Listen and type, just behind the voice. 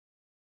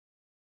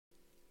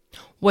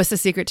What's the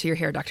secret to your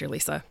hair, Dr.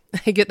 Lisa?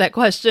 I get that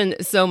question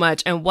so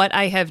much. And what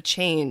I have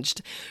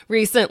changed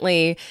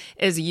recently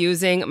is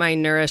using my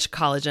Nourish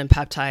Collagen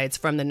Peptides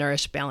from the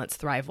Nourish Balance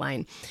Thrive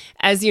line.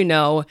 As you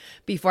know,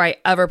 before I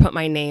ever put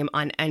my name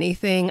on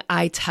anything,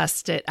 I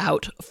test it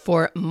out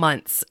for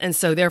months. And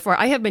so therefore,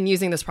 I have been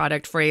using this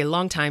product for a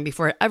long time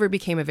before it ever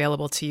became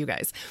available to you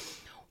guys.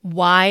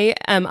 Why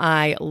am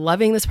I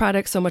loving this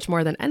product so much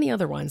more than any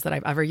other ones that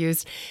I've ever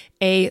used?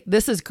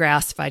 This is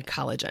grass-fed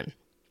collagen.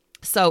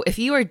 So if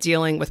you are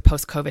dealing with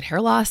post-COVID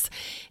hair loss,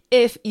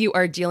 if you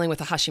are dealing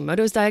with a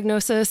Hashimoto's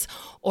diagnosis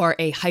or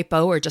a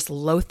hypo or just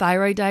low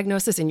thyroid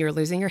diagnosis and you're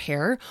losing your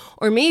hair,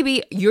 or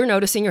maybe you're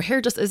noticing your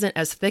hair just isn't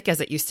as thick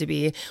as it used to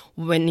be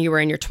when you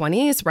were in your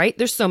 20s, right?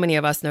 There's so many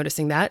of us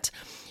noticing that.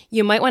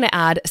 You might want to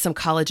add some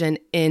collagen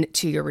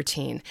into your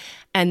routine.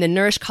 And the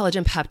Nourish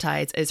Collagen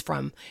Peptides is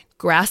from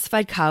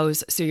grass-fed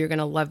cows, so you're going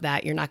to love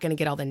that. You're not going to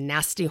get all the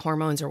nasty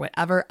hormones or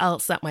whatever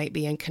else that might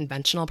be in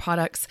conventional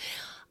products.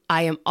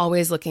 I am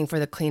always looking for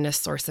the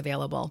cleanest source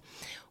available.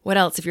 What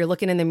else? If you're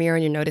looking in the mirror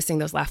and you're noticing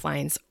those laugh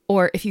lines,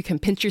 or if you can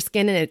pinch your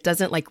skin and it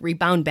doesn't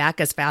rebound back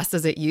as fast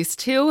as it used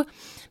to,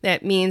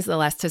 that means the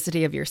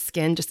elasticity of your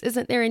skin just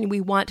isn't there and we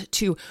want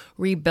to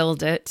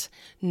rebuild it,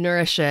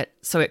 nourish it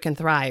so it can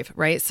thrive,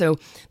 right? So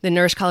the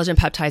Nourish Collagen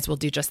Peptides will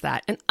do just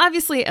that. And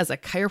obviously as a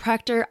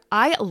chiropractor,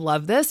 I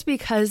love this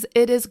because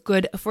it is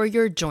good for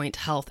your joint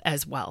health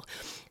as well.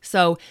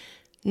 So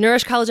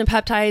Nourish Collagen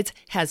Peptides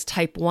has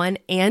type 1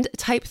 and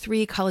type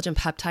 3 collagen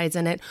peptides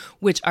in it,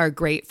 which are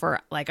great for,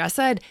 like I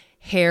said,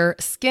 hair,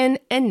 skin,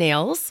 and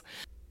nails.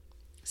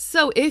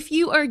 So if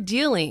you are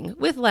dealing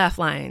with laugh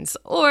lines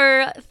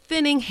or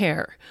thinning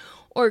hair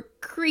or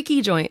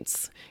creaky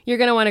joints, you're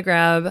going to want to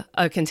grab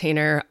a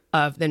container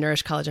of the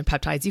Nourish Collagen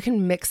Peptides. You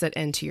can mix it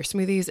into your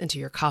smoothies, into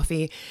your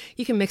coffee.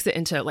 You can mix it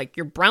into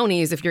your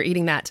brownies if you're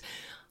eating that.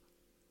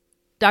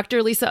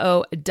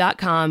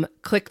 drlisao.com,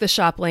 click the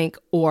shop link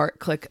or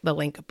click the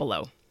link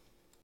below.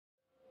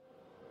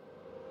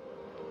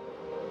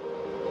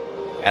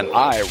 An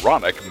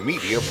ironic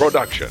media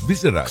production.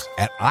 Visit us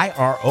at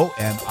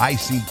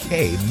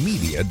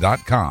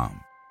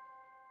ironickmedia.com.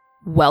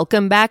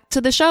 Welcome back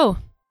to the show.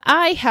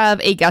 I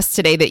have a guest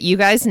today that you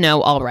guys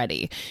know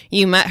already.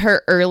 You met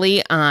her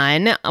early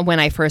on when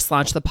I first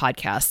launched the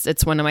podcast.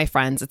 It's one of my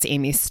friends. It's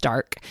Amy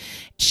Stark.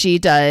 She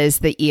does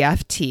the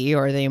EFT,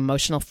 or the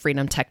Emotional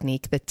Freedom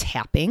Technique, the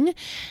tapping.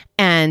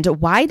 And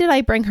why did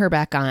I bring her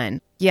back on?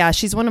 Yeah,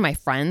 she's one of my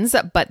friends,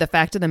 but the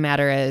fact of the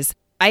matter is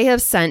I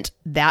have sent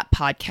that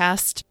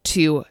podcast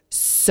to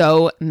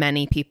so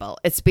many people.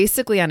 It's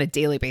basically on a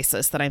daily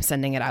basis that I'm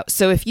sending it out.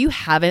 So if you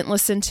haven't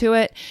listened to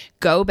it,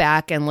 go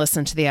back and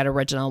listen to that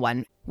original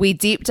one. We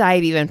deep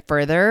dive even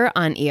further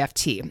on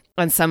EFT,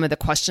 on some of the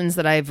questions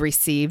that I've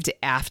received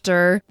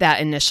after that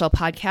initial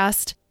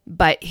podcast.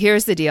 But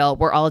here's the deal.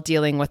 We're all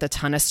dealing with a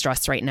ton of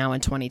stress right now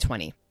in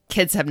 2020.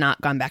 Kids have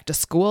not gone back to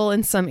school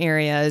in some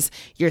areas.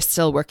 You're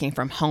still working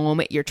from home.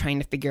 You're trying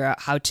to figure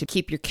out how to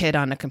keep your kid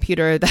on a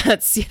computer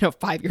that's,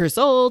 5 years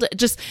old.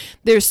 Just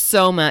there's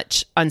so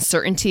much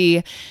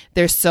uncertainty.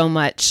 There's so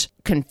much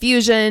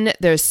confusion.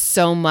 There's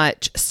so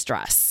much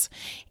stress.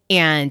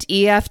 And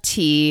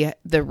EFT,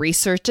 the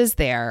research is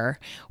there.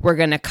 We're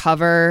going to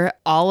cover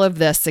all of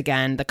this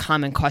again, the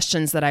common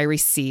questions that I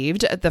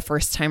received the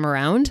first time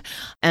around.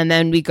 And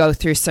then we go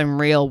through some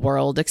real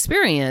world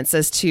experience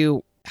as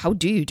to how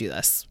do you do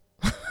this?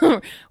 I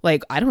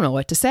don't know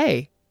what to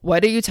say.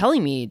 What are you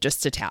telling me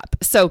just to tap?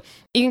 So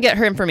you can get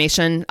her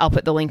information. I'll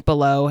put the link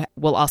below.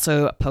 We'll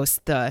also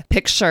post the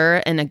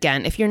picture. And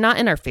again, if you're not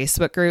in our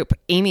Facebook group,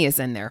 Amy is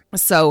in there.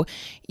 So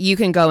you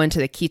can go into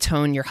the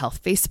Ketone Your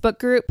Health Facebook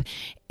group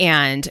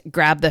and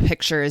grab the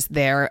pictures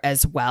there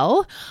as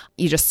well.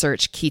 You just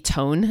search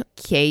Ketone,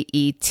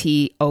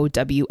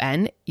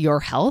 K-E-T-O-W-N,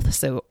 Your Health.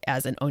 So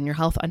as in Own Your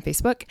Health on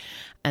Facebook.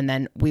 And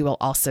then we will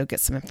also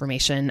get some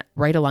information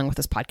right along with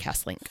this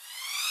podcast link.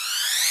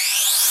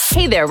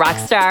 Hey there,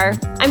 Rockstar.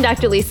 I'm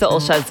Dr. Lisa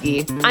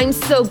Olszewski. I'm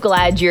so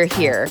glad you're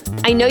here.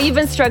 I know you've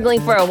been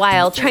struggling for a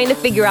while trying to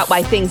figure out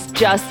why things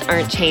just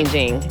aren't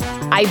changing.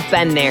 I've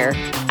been there.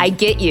 I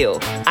get you.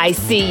 I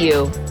see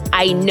you.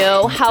 I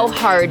know how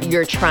hard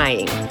you're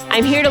trying.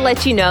 I'm here to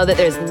let you know that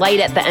there's light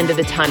at the end of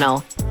the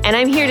tunnel, and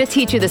I'm here to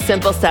teach you the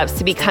simple steps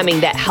to becoming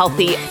that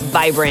healthy,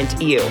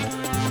 vibrant you.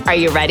 Are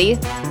you ready?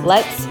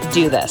 Let's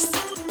do this.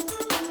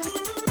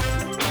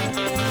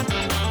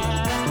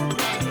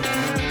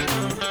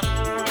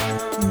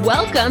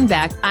 Welcome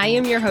back. I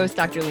am your host,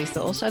 Dr.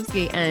 Lisa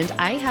Olszewski, and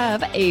I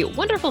have a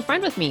wonderful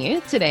friend with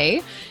me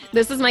today.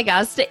 This is my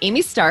guest,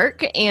 Amy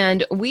Stark,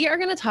 and we are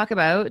going to talk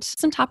about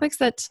some topics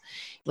that,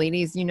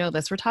 ladies, you know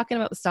this, we're talking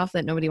about the stuff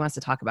that nobody wants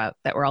to talk about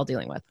that we're all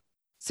dealing with.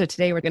 So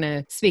today we're going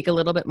to speak a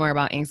little bit more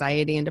about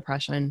anxiety and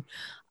depression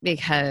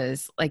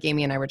because, like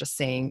Amy and I were just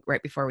saying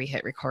right before we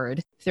hit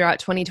record, throughout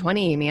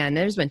 2020, man,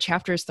 there's been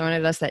chapters thrown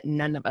at us that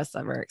none of us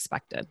ever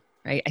expected.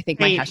 right? I think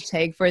my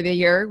hashtag for the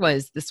year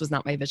was, this was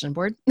not my vision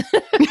board.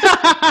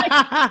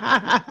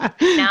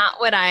 Not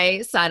what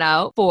I set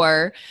out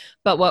for,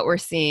 but what we're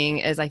seeing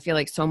is I feel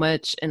like so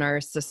much in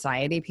our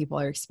society, people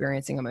are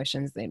experiencing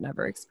emotions they've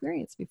never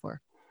experienced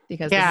before.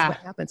 Because this is what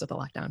happens with a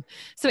lockdown.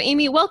 So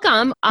Amy,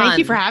 welcome. Thank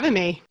you for having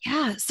me.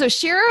 Yeah. So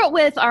share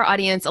with our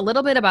audience a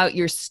little bit about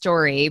your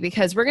story,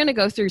 because we're going to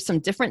go through some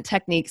different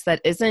techniques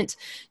that isn't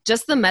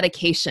just the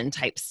medication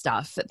type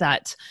stuff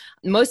that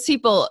most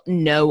people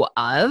know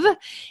of.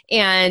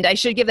 And I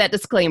should give that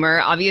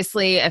disclaimer.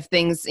 Obviously, if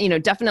things,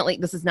 definitely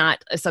this is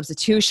not a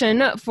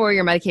substitution for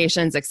your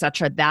medications, et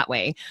cetera, that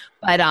way.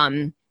 But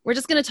we're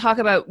just going to talk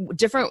about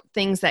different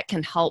things that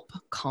can help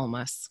calm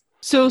us.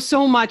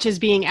 So much is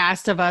being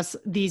asked of us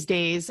these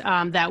days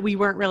that we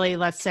weren't really,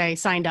 let's say,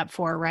 signed up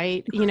for,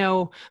 right? We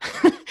were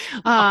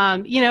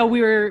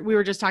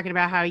just talking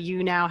about how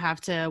you now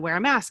have to wear a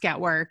mask at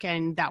work,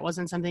 and that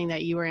wasn't something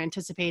that you were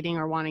anticipating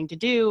or wanting to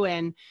do.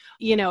 And,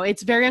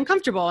 it's very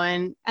uncomfortable.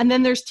 And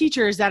then there's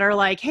teachers that are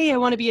like, hey, I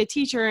want to be a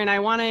teacher and I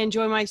want to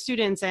enjoy my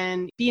students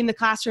and be in the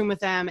classroom with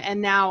them.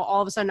 And now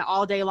all of a sudden,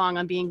 all day long,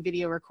 I'm being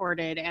video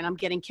recorded and I'm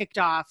getting kicked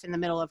off in the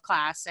middle of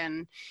class.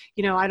 And,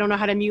 I don't know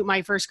how to mute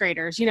my first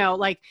graders,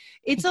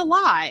 it's a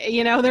lot,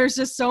 there's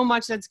just so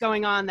much that's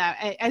going on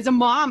that as a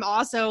mom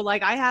also,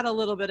 I had a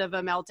little bit of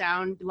a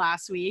meltdown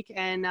last week.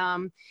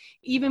 And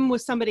even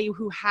with somebody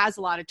who has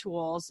a lot of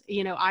tools,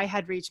 I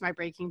had reached my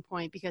breaking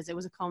point because it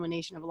was a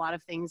culmination of a lot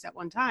of things at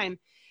one time.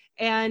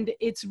 And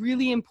it's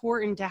really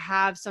important to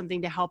have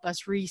something to help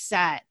us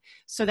reset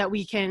so that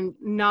we can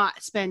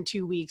not spend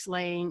 2 weeks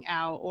laying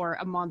out, or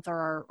a month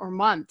or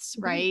months,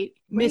 right?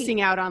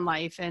 Missing out on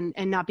life and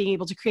not being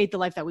able to create the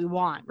life that we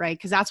want, right?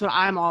 Because that's what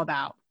I'm all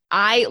about.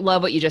 I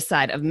love what you just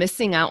said of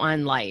missing out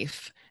on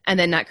life and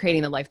then not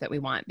creating the life that we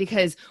want,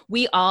 because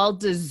we all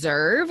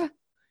deserve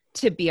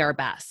to be our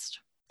best,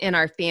 and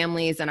our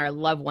families and our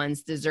loved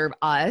ones deserve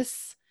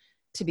us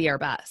to be our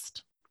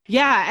best.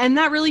 Yeah. And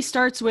that really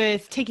starts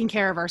with taking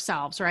care of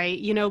ourselves,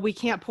 right? We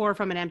can't pour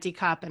from an empty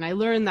cup. And I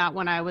learned that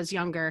when I was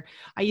younger.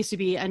 I used to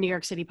be a New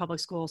York City public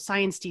school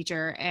science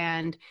teacher,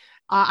 and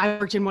I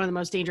worked in one of the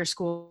most dangerous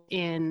schools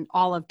in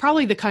all of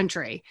probably the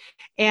country.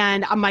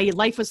 And my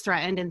life was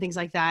threatened and things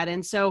like that.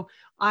 And so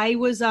I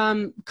was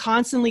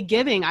constantly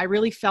giving. I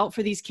really felt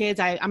for these kids.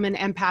 I'm an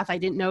empath. I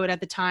didn't know it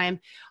at the time.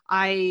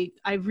 I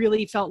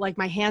really felt like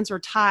my hands were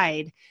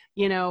tied.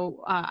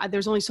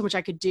 There's only so much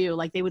I could do.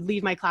 Like, they would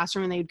leave my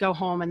classroom and they would go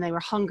home and they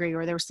were hungry,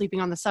 or they were sleeping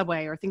on the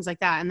subway or things like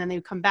that. And then they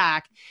would come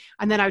back,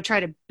 and then I would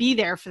try to be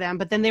there for them.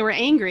 But then they were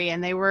angry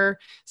and they were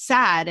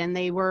sad and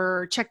they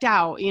were checked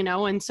out,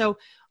 and so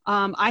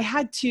I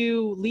had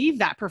to leave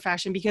that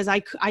profession because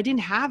I didn't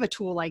have a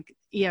tool like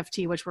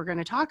EFT, which we're going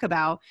to talk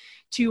about,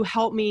 to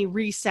help me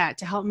reset,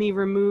 to help me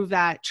remove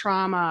that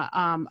trauma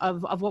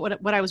of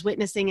what I was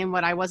witnessing and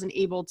what I wasn't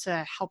able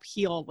to help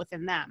heal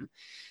within them.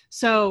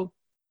 So,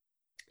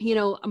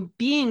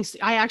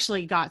 I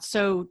actually got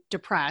so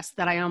depressed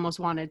that I almost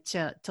wanted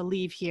to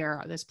leave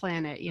here, this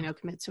planet,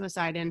 commit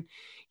suicide. And,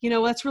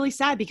 that's really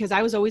sad because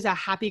I was always a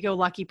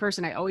happy-go-lucky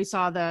person. I always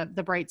saw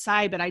the bright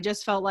side, but I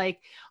just felt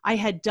like I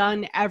had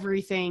done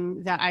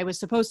everything that I was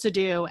supposed to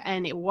do,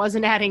 and it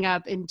wasn't adding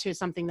up into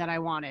something that I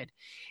wanted.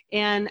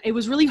 And it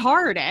was really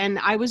hard. And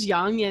I was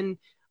young, and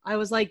I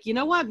was like, you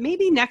know what,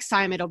 maybe next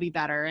time it'll be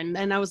better. And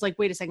then I was like,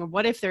 wait a second,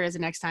 what if there is a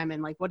next time?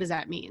 And what does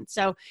that mean?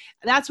 So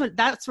that's what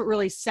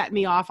really set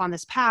me off on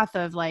this path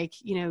of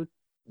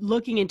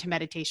looking into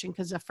meditation,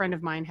 because a friend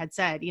of mine had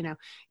said,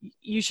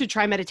 you should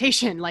try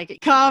meditation,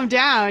 calm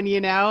down,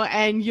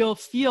 and you'll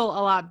feel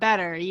a lot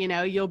better.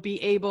 You'll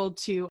be able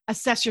to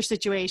assess your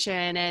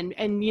situation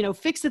and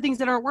fix the things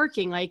that aren't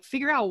working,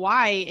 figure out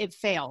why it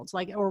failed,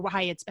 or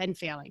why it's been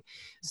failing.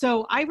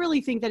 So I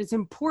really think that it's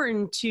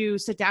important to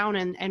sit down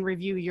and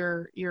review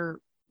your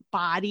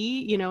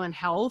body, and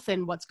health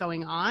and what's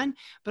going on,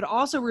 but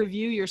also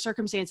review your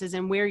circumstances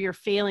and where you're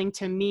failing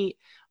to meet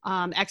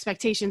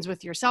expectations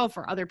with yourself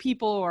or other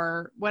people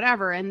or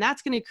whatever. And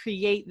that's going to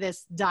create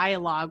this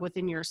dialogue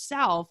within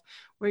yourself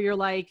where you're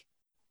like,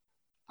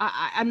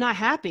 I'm not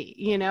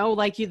happy,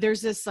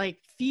 there's this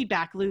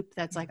feedback loop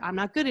that's I'm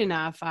not good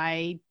enough.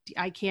 I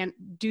can't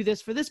do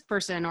this for this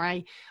person,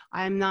 or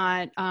I'm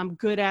not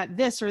good at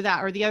this or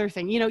that or the other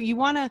thing. You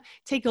want to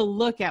take a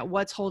look at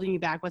what's holding you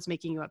back, what's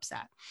making you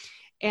upset.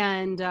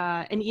 And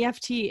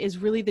EFT is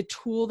really the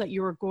tool that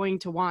you are going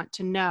to want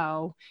to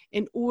know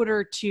in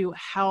order to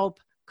help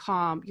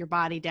calm your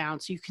body down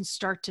so you can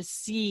start to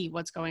see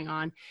what's going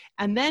on,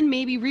 and then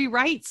maybe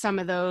rewrite some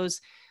of those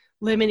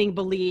limiting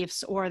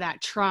beliefs or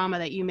that trauma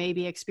that you may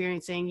be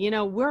experiencing.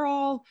 We're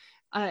all,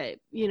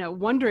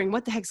 wondering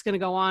what the heck's going to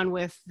go on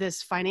with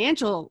this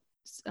financial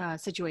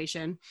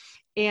situation.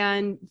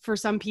 And for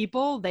some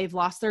people, they've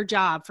lost their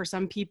job. For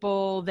some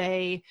people,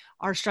 they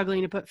are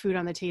struggling to put food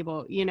on the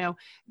table.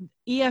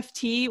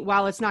 EFT,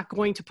 while it's not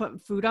going to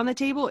put food on the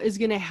table, is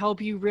going to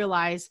help you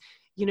realize,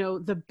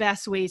 the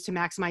best ways to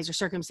maximize your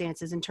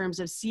circumstances in terms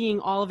of seeing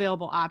all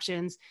available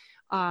options,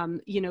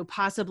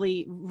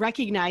 possibly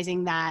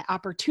recognizing that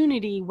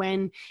opportunity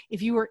when,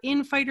 if you were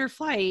in fight or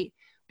flight,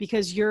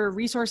 because your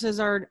resources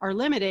are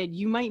limited,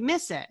 you might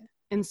miss it.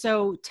 And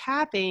so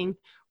tapping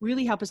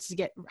really helps us to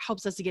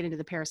get into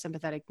the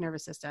parasympathetic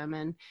nervous system,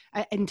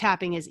 and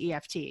tapping is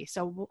EFT.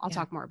 So I'll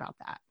talk more about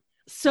that.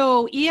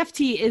 So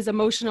EFT is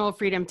emotional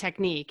freedom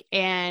technique.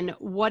 And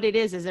what it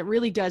is it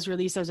really does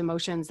release those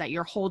emotions that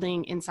you're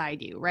holding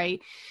inside you,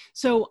 right?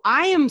 So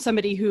I am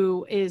somebody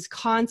who is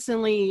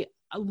constantly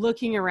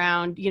looking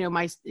around,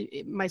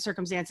 my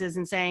circumstances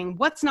and saying,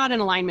 what's not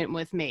in alignment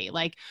with me?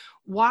 Like,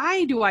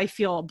 why do I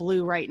feel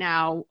blue right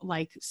now?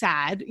 Like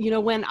sad,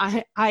 when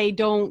I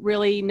don't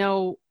really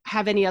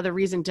have any other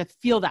reason to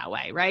feel that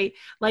way, right?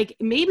 Like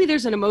maybe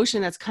there's an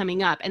emotion that's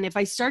coming up. And if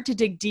I start to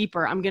dig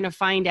deeper, I'm going to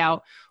find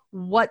out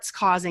what's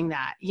causing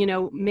that.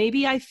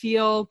 Maybe I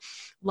feel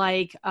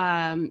like,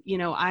 I'm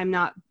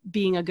not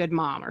being a good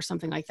mom or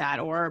something like that.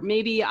 Or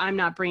maybe I'm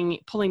not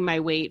pulling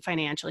my weight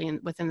financially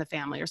within the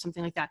family or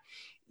something like that.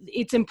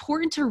 It's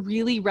important to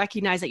really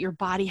recognize that your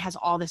body has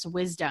all this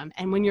wisdom.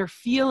 And when you're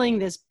feeling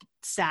this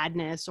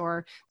sadness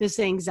or this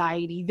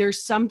anxiety,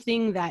 there's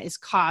something that is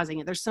causing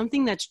it. There's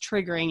something that's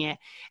triggering it.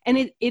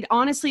 And it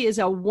honestly is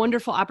a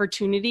wonderful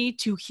opportunity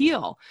to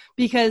heal,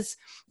 because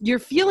your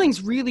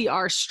feelings really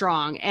are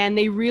strong and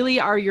they really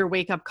are your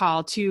wake-up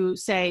call to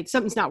say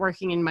something's not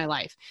working in my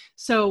life.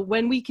 So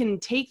when we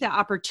can take that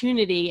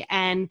opportunity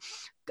and,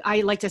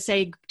 I like to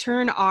say,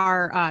 turn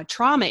our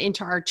trauma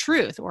into our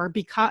truth, or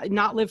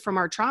not live from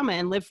our trauma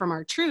and live from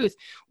our truth,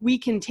 we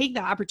can take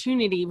that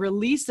opportunity,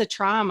 release the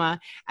trauma,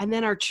 and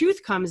then our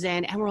truth comes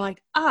in and we're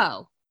like,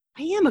 oh,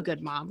 I am a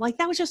good mom. Like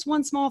that was just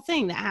one small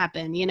thing that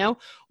happened,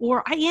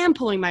 or I am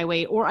pulling my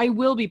weight, or I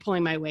will be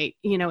pulling my weight,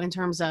 in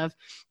terms of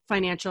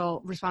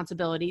financial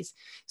responsibilities.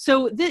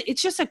 So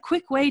it's just a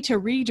quick way to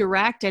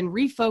redirect and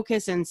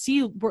refocus and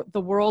see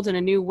the world in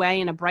a new way,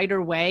 in a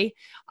brighter way.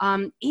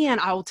 And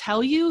I will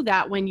tell you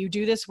that when you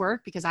do this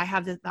work, because I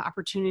have the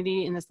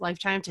opportunity in this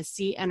lifetime to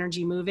see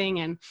energy moving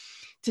and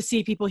to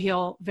see people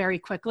heal very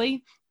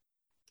quickly,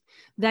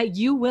 that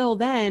you will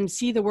then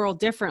see the world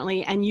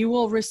differently, and you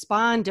will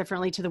respond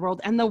differently to the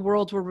world, and the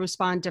world will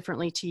respond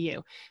differently to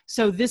you.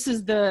 So this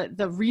is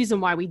the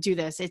reason why we do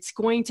this. It's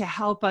going to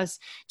help us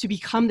to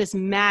become this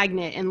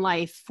magnet in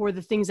life for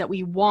the things that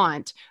we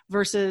want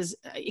versus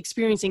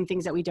experiencing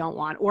things that we don't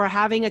want, or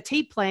having a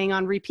tape playing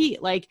on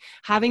repeat, like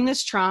having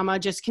this trauma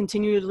just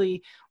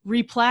continually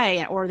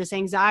replay, or this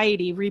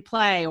anxiety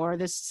replay, or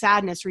this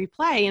sadness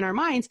replay in our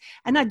minds,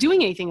 and not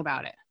doing anything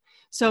about it.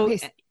 So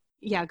okay.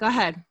 Yeah, go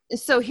ahead.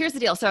 So here's the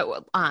deal.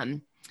 So,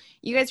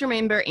 you guys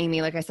remember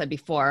Amy, like I said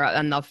before,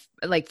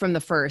 from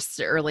the first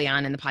early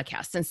on in the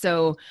podcast. And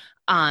so,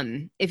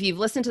 if you've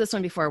listened to this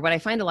one before, what I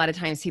find a lot of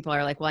times people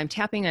are like, well, I'm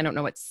tapping, I don't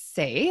know what to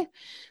say.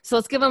 So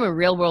let's give them a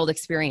real world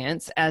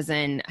experience, as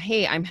in,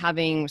 hey, I'm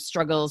having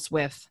struggles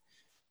with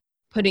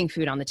putting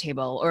food on the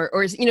table, or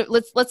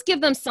let's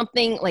give them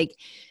something like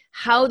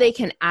how they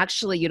can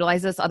actually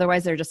utilize this.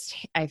 Otherwise,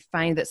 I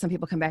find that some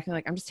people come back and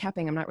like, I'm just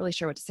tapping. I'm not really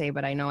sure what to say,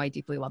 but I know I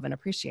deeply love and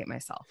appreciate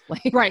myself.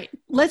 Right.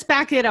 Let's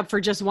back it up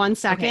for just 1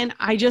 second.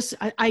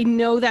 Okay. I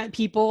know that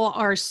people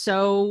are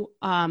so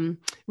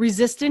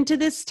resistant to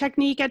this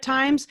technique at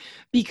times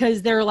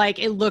because they're like,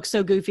 it looks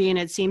so goofy and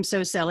it seems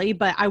so silly,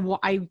 but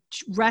I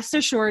rest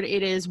assured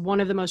it is one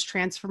of the most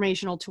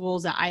transformational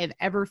tools that I have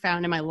ever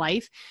found in my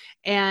life.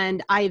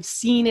 And I've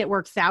seen it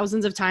work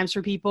thousands of times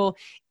for people.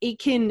 It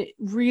can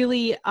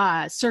really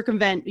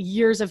circumvent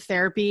years of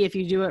therapy if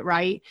you do it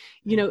right.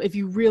 If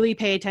you really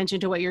pay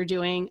attention to what you're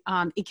doing,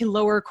 it can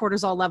lower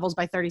cortisol levels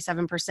by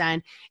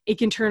 37%. It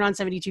can turn on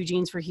 72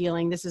 genes for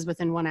healing. This is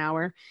within 1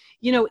 hour.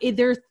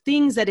 There are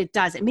things that it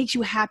does. It makes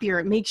you happier.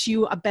 It makes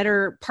you a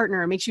better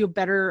partner. It makes you a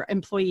better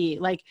employee.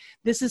 Like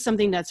this is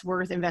something that's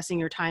worth investing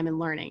your time in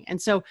learning. And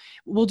so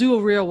we'll do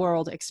a real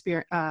world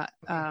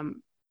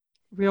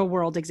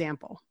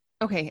example.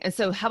 Okay. And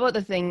so how about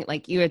the thing,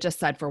 like you had just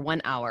said, for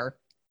 1 hour?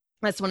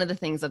 That's one of the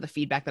things of the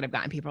feedback that I've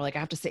gotten. People are like, I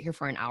have to sit here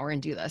for an hour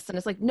and do this. And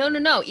it's like,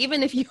 no.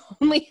 Even if you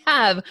only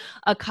have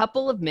a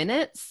couple of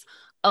minutes,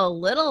 a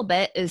little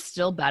bit is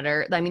still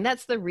better. I mean,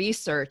 that's the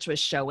research was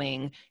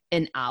showing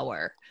an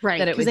hour.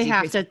 Right. Because they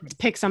have to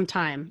pick some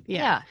time.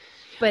 Yeah.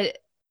 But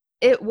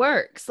it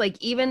works. Like,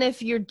 even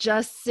if you're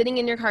just sitting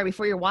in your car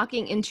before you're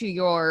walking into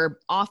your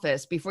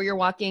office, before you're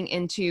walking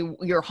into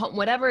your home,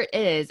 whatever it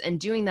is, and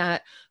doing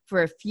that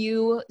for a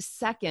few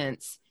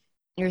seconds,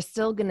 you're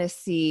still going to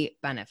see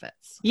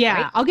benefits.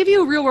 Yeah. Right? I'll give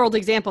you a real world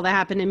example that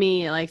happened to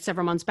me like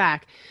several months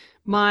back.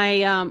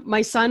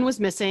 My son was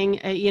missing,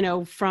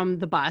 from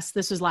the bus.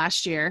 This was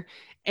last year.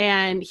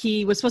 And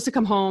he was supposed to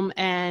come home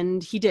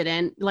and he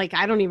didn't. Like,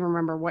 I don't even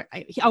remember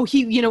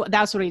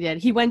that's what he did.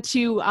 He went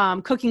to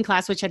cooking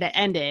class, which had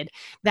ended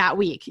that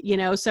week,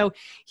 so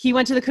he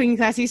went to the cooking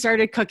class. He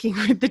started cooking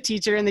with the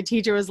teacher, and the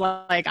teacher was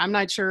like, I'm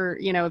not sure,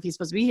 if he's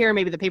supposed to be here,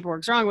 maybe the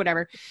paperwork's wrong,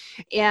 whatever.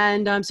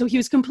 And so he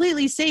was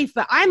completely safe,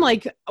 but I'm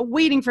like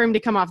waiting for him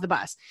to come off the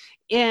bus.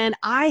 And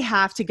I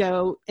have to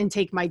go and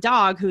take my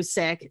dog who's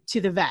sick to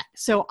the vet.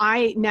 So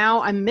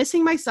I'm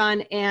missing my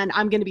son, and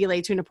I'm going to be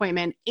late to an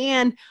appointment,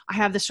 and I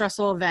have the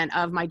stressful event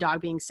of my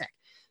dog being sick.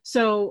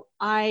 So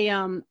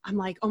I'm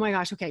like, oh my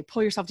gosh, okay,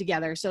 pull yourself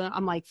together. So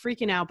I'm like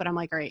freaking out, but I'm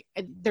like, all right,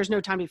 there's no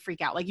time to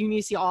freak out. Like you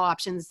need to see all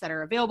options that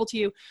are available to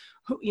you.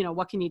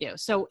 What can you do?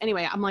 So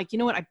anyway, I'm like, you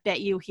know what? I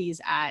bet you he's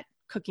at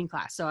cooking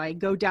class. So I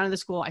go down to the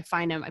school, I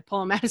find him, I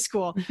pull him out of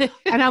school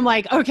and I'm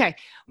like, okay,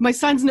 my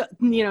son's,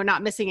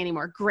 not missing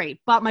anymore. Great.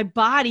 But my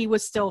body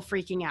was still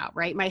freaking out,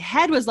 right? My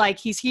head was like,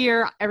 he's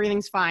here,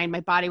 everything's fine.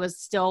 My body was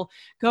still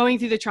going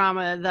through the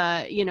trauma,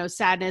 the,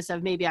 sadness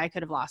of maybe I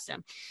could have lost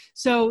him.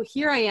 So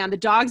here I am, the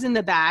dog's in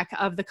the back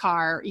of the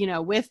car,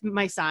 with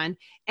my son,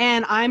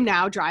 and I'm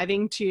now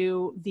driving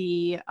to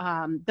the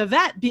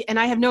vet and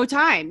I have no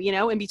time,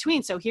 in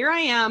between. So here I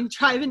am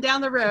driving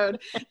down the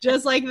road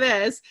just like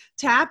this,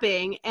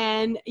 tapping.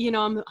 And,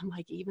 I'm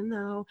like, even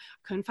though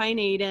I couldn't find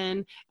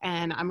Aiden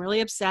and I'm really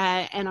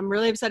upset and I'm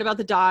really upset about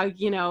the dog,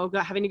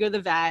 having to go to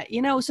the vet,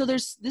 so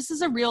this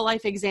is a real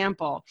life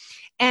example.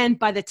 And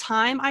by the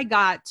time I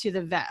got to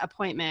the vet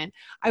appointment,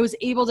 I was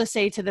able to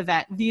say to the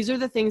vet, these are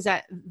the things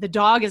that the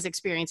dog is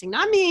experiencing,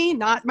 not me,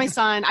 not my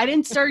son. I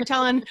didn't start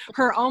telling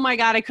her, oh my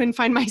God, I couldn't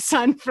find my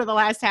son for the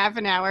last half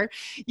an hour,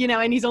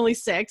 and he's only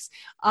 6,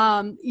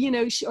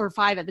 or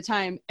 5 at the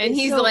time. And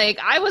he's like,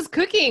 I was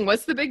cooking.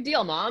 What's the big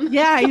deal, Mom?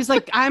 Yeah. He's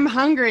like, I'm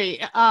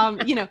hungry.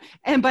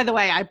 And by the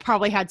way, I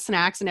probably had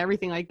snacks and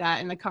everything like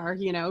that in the car,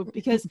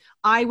 because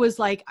I was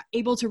like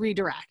able to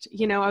redirect,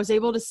 I was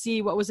able to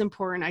see what was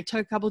important. I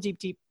took a couple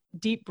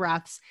deep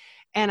breaths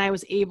and I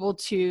was able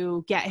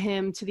to get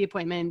him to the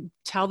appointment,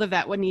 tell the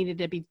vet what needed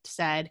to be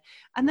said,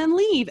 and then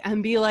leave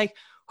and be like,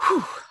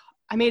 whew,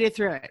 I made it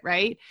through it,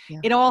 right? Yeah.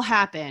 It all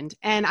happened.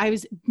 And I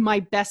was my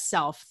best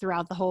self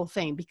throughout the whole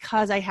thing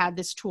because I had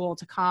this tool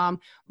to calm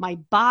my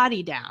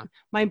body down.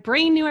 My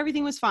brain knew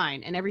everything was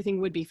fine and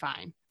everything would be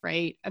fine,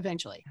 right?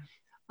 Eventually.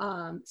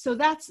 So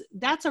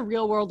that's a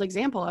real world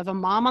example of a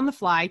mom on the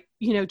fly,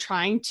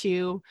 trying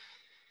to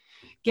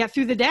get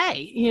through the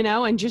day,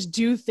 and just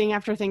do thing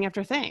after thing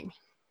after thing.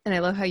 And I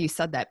love how you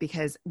said that,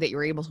 because that you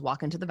were able to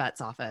walk into the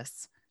vet's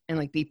office and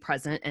like be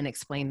present and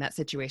explain that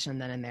situation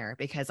then and there.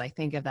 Because I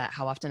think of that,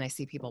 how often I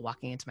see people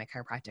walking into my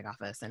chiropractic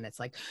office and it's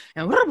like,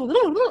 and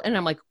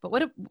I'm like, but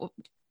what,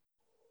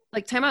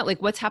 like time out,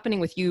 like what's happening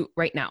with you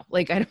right now?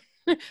 Like, I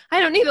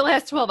don't need the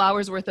last 12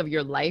 hours worth of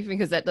your life,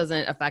 because that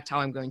doesn't affect how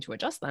I'm going to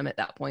adjust them at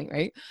that point.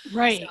 Right.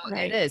 Right. So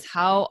right. It is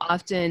how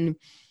often,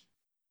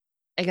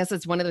 I guess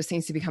it's one of those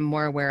things to become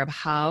more aware of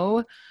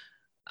how,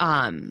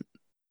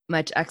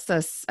 much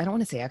excess, I don't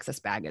want to say excess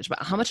baggage,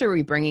 but how much are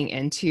we bringing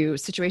into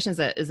situations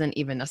that isn't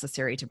even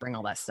necessary to bring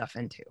all that stuff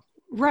into?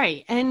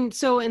 Right. And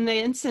so in the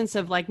instance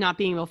of like not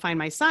being able to find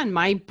my son,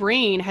 my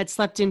brain had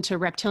slept into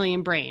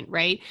reptilian brain,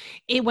 right?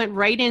 It went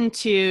right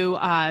into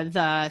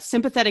the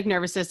sympathetic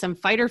nervous system,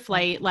 fight or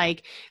flight.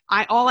 Like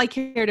all I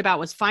cared about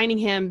was finding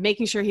him,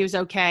 making sure he was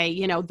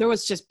okay. There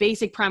was just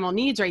basic primal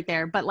needs right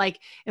there. But like,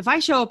 if I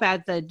show up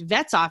at the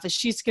vet's office,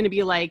 she's going to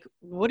be like,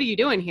 what are you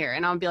doing here?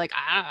 And I'll be like,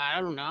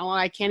 I don't know.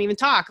 I can't even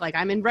talk. Like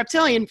I'm in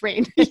reptilian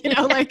brain,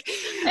 like,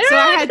 so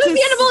I had to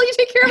the animal, you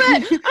take care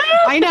of it.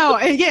 I know.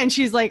 Again,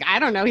 she's like, I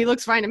don't know. He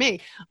looks fine to me.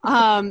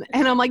 And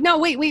I'm like, no,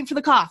 wait for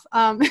the cough.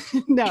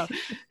 No.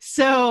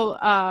 So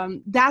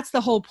that's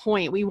the whole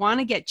point. We want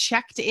to get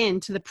checked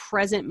into the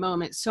present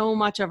moment. So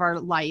much of our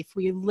life,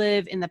 we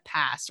live in the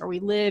past or we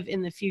live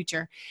in the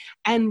future.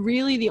 And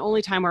really the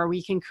only time where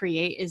we can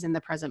create is in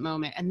the present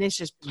moment. And this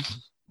just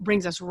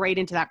brings us right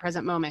into that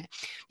present moment,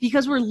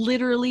 because we're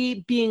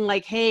literally being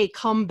like, hey,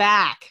 come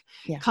back.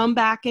 Yeah. Come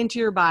back into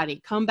your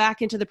body, come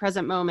back into the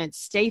present moment,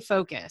 stay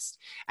focused.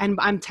 And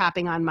I'm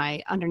tapping on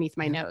underneath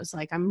my nose.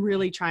 Like I'm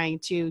really trying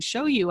to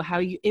show you how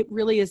it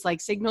really is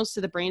like signals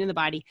to the brain and the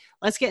body.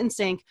 Let's get in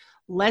sync.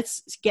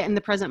 Let's get in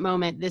the present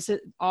moment. This is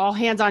all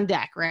hands on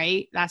deck,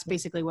 right? That's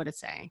basically what it's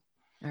saying.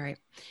 All right.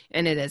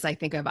 And it is, I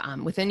think of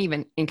within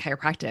even in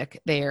chiropractic,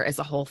 there is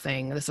a whole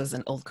thing. This was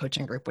an old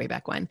coaching group way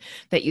back when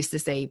that used to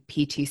say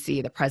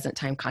PTC, the present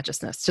time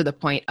consciousness, to the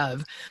point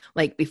of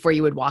like, before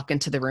you would walk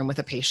into the room with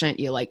a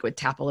patient, you like would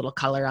tap a little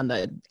color on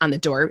the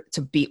door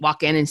to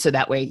walk in. And so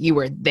that way you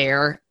were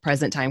there,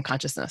 present time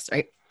consciousness.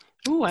 Right.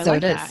 Ooh, I so like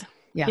it that. Is.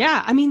 Yeah.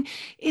 Yeah. I mean,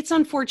 it's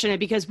unfortunate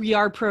because we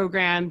are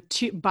programmed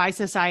by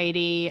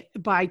society,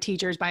 by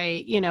teachers,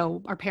 by,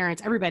 our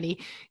parents, everybody,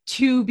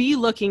 to be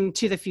looking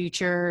to the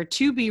future,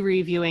 to be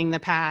reviewing the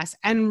past.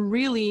 And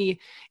really,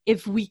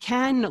 if we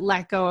can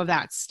let go of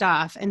that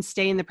stuff and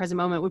stay in the present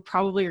moment, we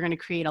probably are going to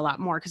create a lot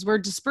more, because we're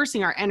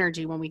dispersing our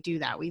energy when we do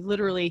that. We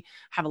literally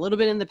have a little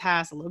bit in the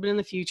past, a little bit in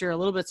the future, a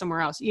little bit somewhere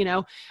else,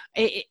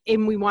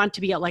 and we want to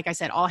be, like I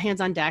said, all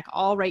hands on deck,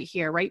 all right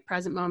here, right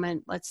present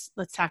moment. Let's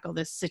tackle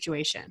this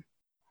situation.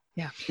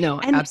 Yeah, no,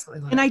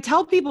 absolutely. And I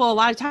tell people a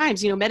lot of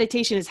times,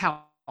 meditation is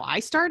how I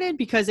started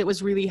because it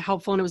was really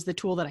helpful and it was the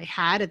tool that I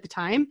had at the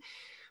time.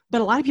 But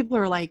a lot of people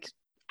are like,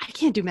 I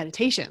can't do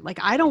meditation. Like,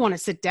 I don't want to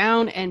sit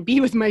down and be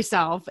with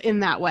myself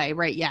in that way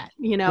right yet.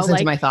 Listen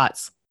to my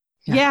thoughts.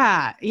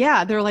 Yeah.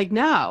 They're like,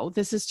 no,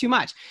 this is too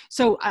much.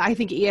 So I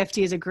think EFT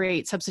is a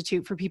great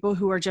substitute for people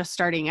who are just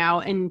starting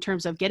out in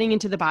terms of getting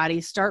into the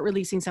body, start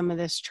releasing some of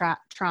this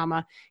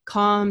trauma,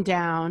 calm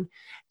down,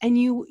 and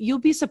you'll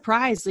be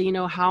surprised,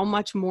 how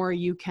much more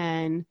you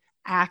can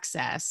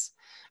access.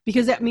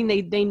 Because I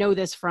mean, they know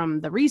this from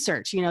the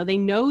research, they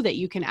know that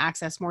you can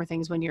access more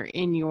things when you're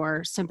in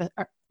your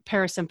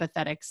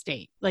parasympathetic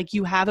state. Like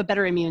you have a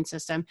better immune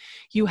system,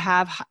 you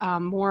have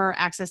more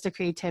access to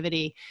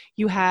creativity,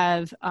 you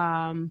have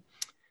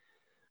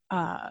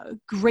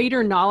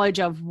greater knowledge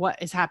of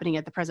what is happening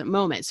at the present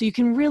moment. So you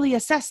can really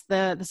assess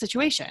the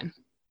situation.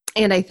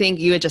 And I think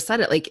you had just said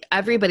it, like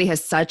everybody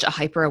has such a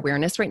hyper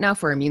awareness right now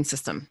for immune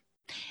system.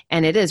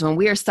 And it is when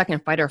we are stuck in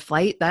fight or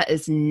flight, that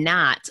is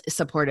not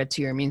supportive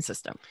to your immune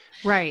system.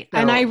 Right. So,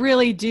 and I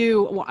really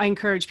do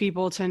encourage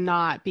people to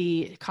not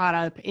be caught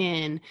up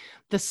in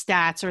the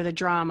stats or the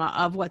drama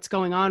of what's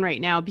going on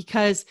right now,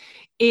 because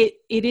it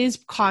is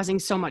causing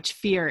so much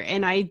fear.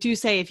 And I do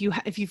say, if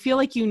you feel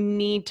like you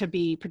need to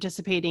be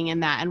participating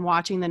in that and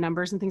watching the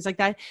numbers and things like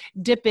that,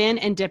 dip in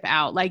and dip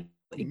out. Like,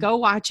 go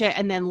watch it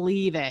and then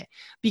leave it,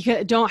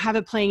 because don't have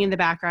it playing in the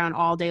background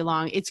all day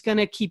long. It's going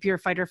to keep your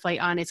fight or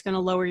flight on. It's going to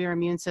lower your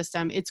immune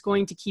system. It's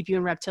going to keep you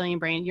in reptilian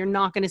brain. You're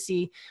not going to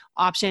see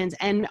options.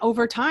 And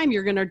over time,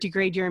 you're going to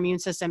degrade your immune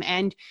system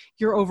and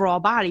your overall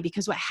body,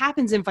 because what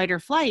happens in fight or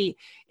flight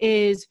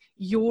is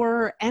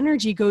your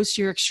energy goes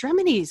to your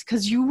extremities,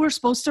 because you were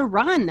supposed to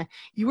run,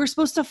 you were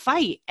supposed to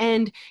fight.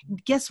 And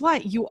guess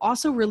what? You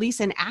also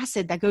release an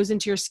acid that goes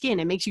into your skin.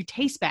 It makes you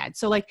taste bad.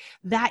 So like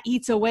that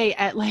eats away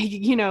at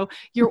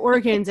your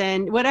organs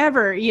and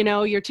whatever,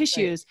 your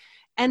tissues.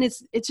 Right. And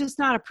it's just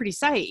not a pretty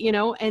sight,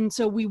 And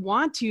so we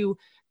want to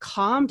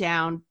calm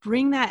down,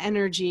 bring that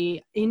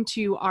energy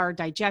into our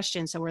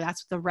digestion. So where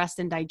that's the rest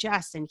and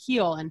digest and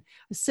heal and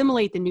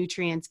assimilate the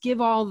nutrients, give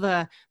all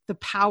the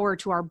power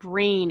to our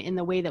brain in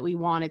the way that we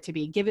want it to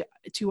be, give it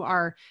to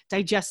our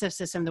digestive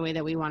system the way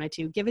that we want it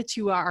to, give it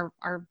to our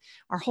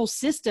whole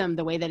system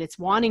the way that it's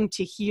wanting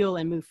to heal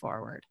and move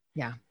forward.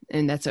 Yeah.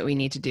 And that's what we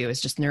need to do,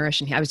 is just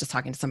nourish. And I was just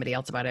talking to somebody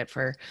else about it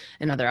for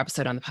another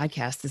episode on the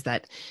podcast, is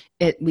that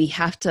we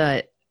have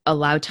to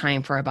allow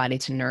time for our body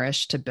to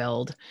nourish, to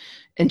build,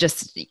 and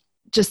just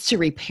to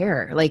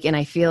repair. Like, and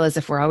I feel as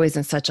if we're always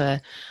in such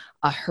a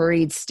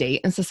hurried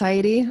state in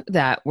society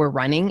that we're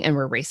running and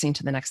we're racing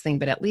to the next thing.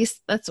 But at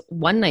least that's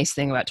one nice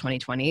thing about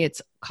 2020.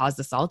 It's caused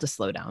us all to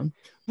slow down.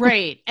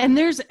 Right. And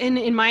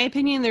in my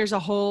opinion, there's a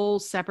whole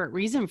separate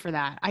reason for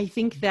that. I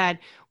think that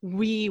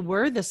we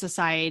were the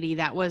society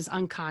that was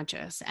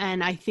unconscious.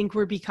 And I think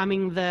we're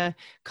becoming the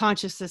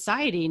conscious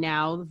society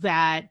now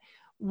that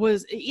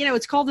was,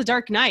 it's called the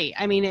dark night.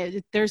 I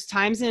mean, there's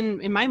times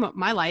in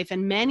my life,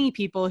 and many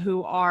people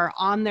who are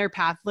on their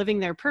path, living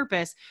their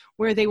purpose,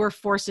 where they were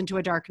forced into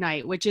a dark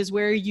night, which is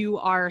where you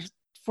are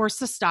forced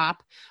to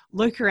stop,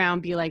 look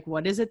around, be like,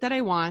 what is it that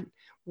I want?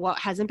 What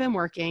hasn't been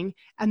working?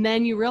 And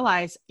then you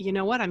realize, you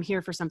know what, I'm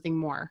here for something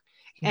more.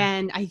 Yeah.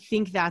 And I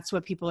think that's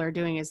what people are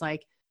doing, is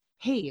like,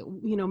 hey,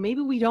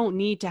 maybe we don't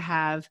need to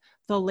have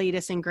the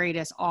latest and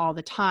greatest all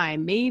the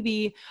time.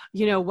 Maybe,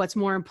 what's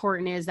more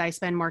important is that I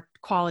spend more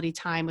quality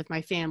time with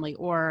my family,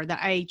 or that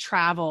I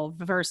travel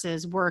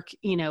versus work,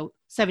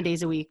 7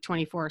 days a week,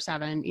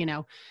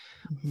 24/7,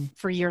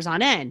 for years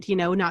on end,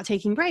 not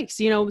taking breaks,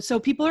 so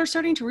people are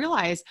starting to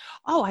realize,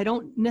 oh, I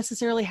don't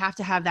necessarily have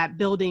to have that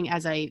building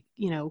as a,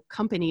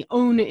 company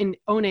own it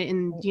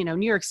in,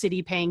 New York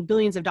City, paying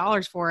billions of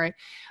dollars for it.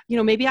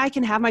 Maybe I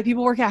can have my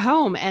people work at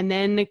home and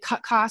then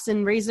cut costs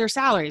and raise their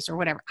salaries or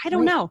whatever. I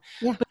don't know.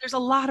 Yeah. But there's a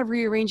lot of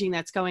rearranging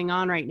that's going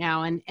on right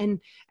now. And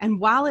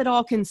while it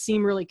all can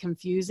seem really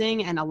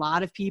confusing, and a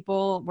lot of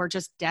people were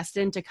just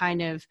destined to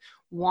kind of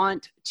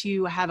want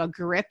to have a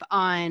grip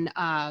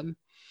on,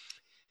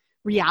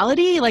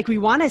 reality, like we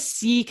want to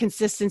see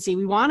consistency.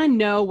 We want to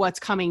know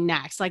what's coming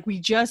next. Like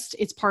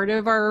it's part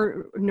of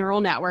our neural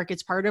network.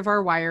 It's part of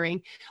our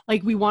wiring.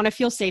 Like we want to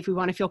feel safe. We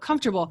want to feel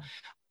comfortable.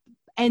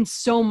 And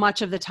so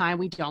much of the time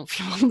we don't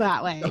feel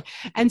that way.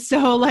 And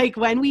so like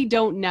when we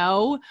don't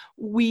know,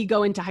 we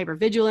go into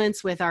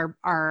hypervigilance with our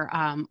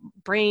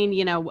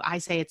brain. I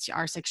say it's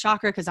our sixth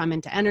chakra because I'm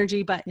into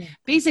energy, but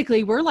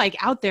basically we're like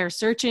out there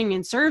searching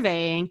and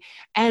surveying.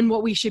 And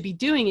what we should be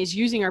doing is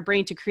using our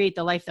brain to create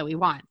the life that we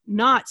want,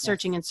 not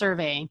searching and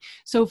surveying.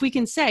 So if we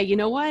can say, you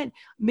know what,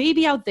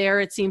 maybe out there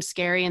it seems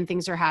scary and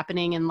things are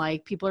happening and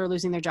like people are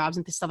losing their jobs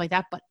and stuff like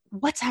that, but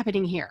what's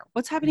happening here?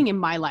 What's happening in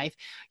my life?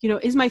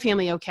 Is my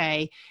family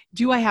okay?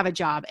 Do I have a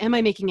job? Am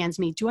I making ends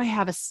meet? Do I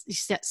have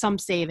some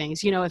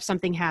savings? If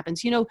something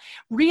happens,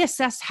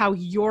 reassess how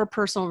your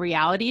personal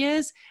reality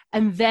is,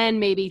 and then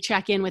maybe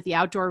check in with the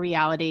outdoor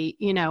reality,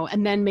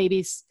 and then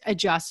maybe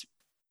adjust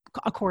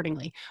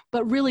accordingly.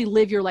 But really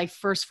live your life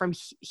first from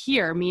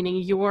here,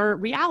 meaning your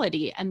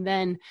reality, and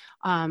then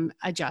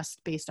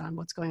adjust based on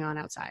what's going on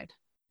outside.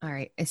 All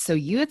right. So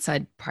you had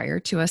said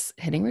prior to us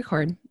hitting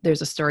record,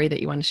 there's a story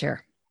that you want to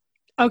share.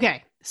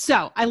 Okay.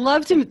 So I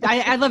love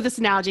this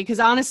analogy,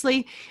 because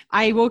honestly,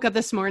 I woke up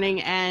this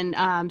morning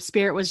and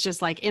Spirit was just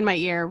like in my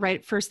ear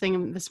right first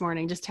thing this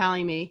morning, just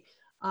telling me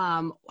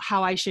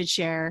how I should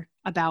share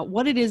about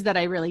what it is that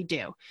I really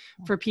do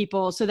for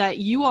people, so that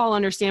you all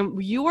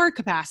understand your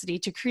capacity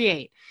to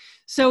create.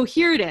 So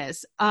here it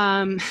is.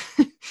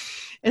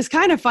 is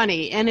kind of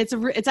funny. And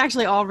it's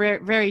actually all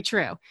very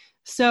true.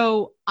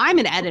 So I'm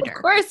an editor.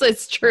 Of course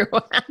it's true.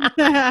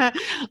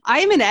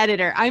 I'm an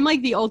editor. I'm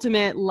like the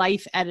ultimate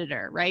life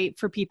editor, right?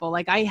 For people.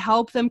 Like I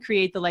help them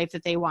create the life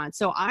that they want.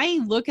 So I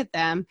look at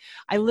them,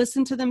 I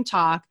listen to them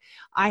talk,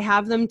 I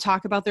have them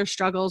talk about their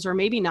struggles, or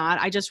maybe not.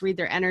 I just read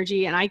their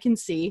energy and I can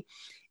see.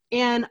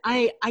 And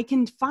I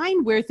can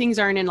find where things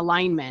aren't in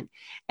alignment.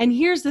 And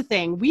here's the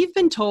thing. We've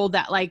been told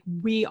that like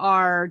we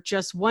are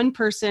just one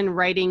person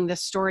writing the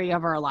story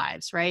of our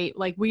lives, right?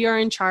 Like we are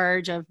in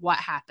charge of what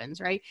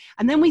happens, right?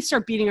 And then we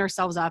start beating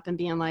ourselves up and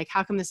being like,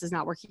 how come this is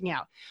not working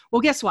out?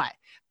 Well, guess what?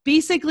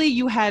 Basically,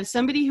 you have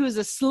somebody who is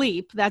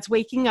asleep that's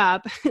waking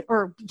up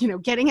or,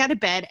 getting out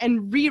of bed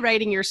and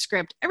rewriting your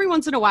script every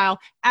once in a while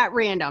at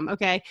random,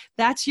 okay?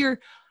 That's your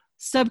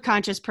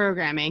subconscious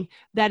programming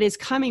that is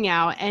coming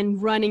out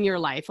and running your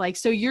life. Like,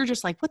 so you're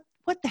just like,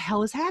 what the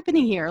hell is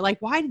happening here? Like,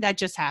 why did that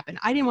just happen?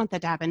 I didn't want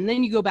that to happen. And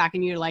then you go back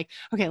and you're like,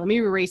 okay, let me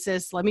erase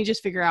this. Let me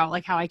just figure out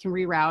like how I can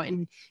reroute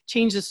and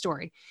change the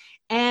story.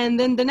 And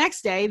then the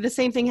next day, the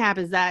same thing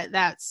happens.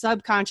 That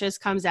subconscious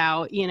comes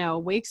out,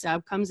 wakes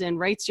up, comes in,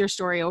 writes your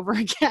story over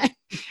again.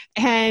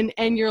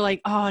 And you're like,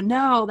 oh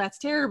no, that's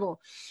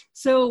terrible.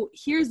 So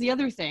here's the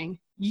other thing.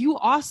 You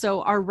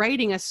also are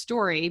writing a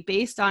story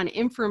based on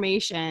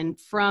information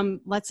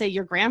from, let's say,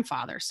 your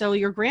grandfather. So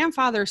your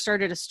grandfather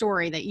started a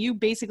story that you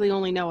basically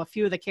only know a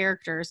few of the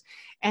characters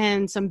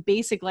and some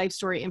basic life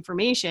story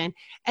information.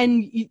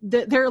 And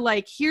they're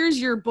like, here's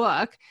your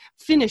book,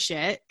 finish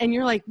it. And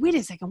you're like, wait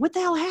a second, what the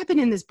hell happened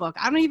in this book?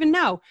 I don't even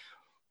know.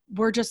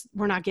 We're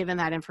not given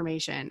that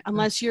information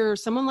unless you're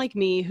someone like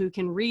me who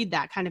can read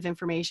that kind of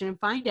information and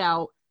find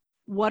out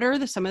what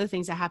are some of the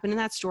things that happen in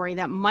that story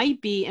that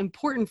might be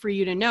important for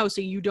you to know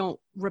so you don't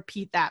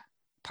repeat that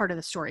part of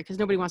the story, because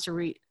nobody wants to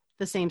read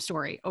the same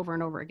story over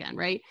and over again,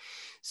 right?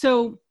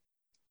 So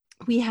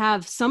we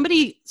have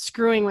somebody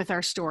screwing with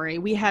our story.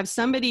 We have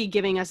somebody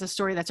giving us a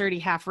story that's already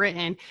half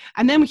written.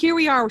 And then here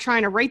we are, we're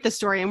trying to write the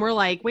story and we're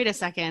like, wait a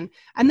second.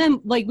 And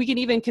then like, we can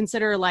even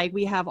consider like,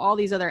 we have all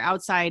these other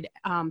outside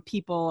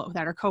people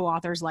that are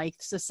co-authors, like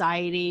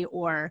society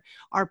or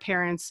our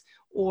parents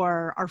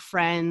or our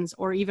friends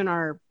or even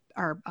our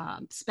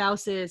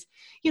spouses,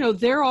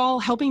 they're all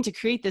helping to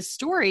create this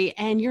story,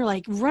 and you're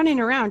like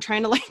running around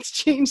trying to like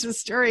change the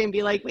story and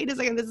be like, wait a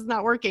second, this is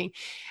not working.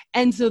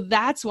 And so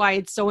that's why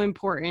it's so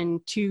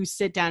important to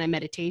sit down in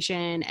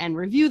meditation and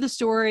review the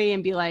story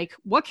and be like,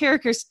 what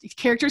characters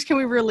can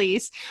we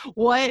release?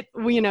 What,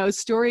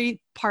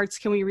 story parts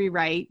can we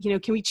rewrite?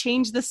 Can we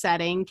change the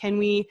setting? Can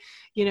we,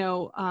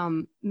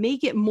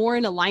 make it more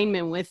in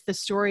alignment with the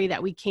story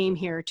that we came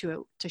here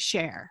to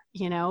share,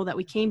 that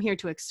we came here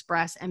to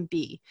express and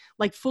be,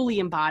 like fully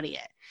embody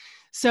it.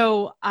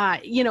 So,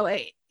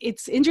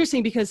 it's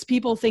interesting because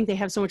people think they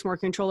have so much more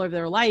control over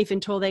their life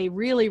until they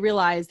really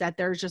realize that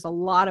there's just a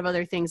lot of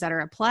other things that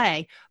are at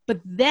play.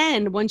 But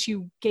then once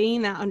you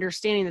gain that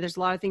understanding that there's a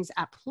lot of things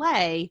at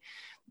play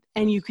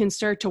and you can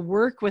start to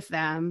work with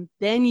them,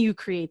 then you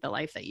create the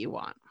life that you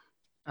want.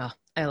 Oh,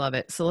 I love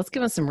it. So let's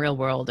give us some real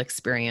world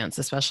experience,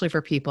 especially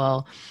for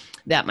people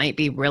that might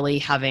be really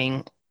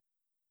having,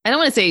 I don't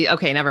want to say,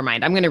 okay, never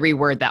mind. I'm going to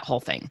reword that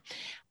whole thing.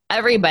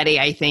 Everybody,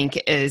 I think,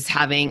 is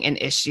having an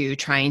issue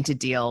trying to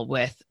deal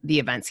with the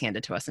events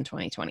handed to us in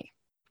 2020.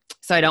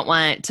 So I don't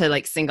want to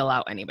like single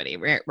out anybody,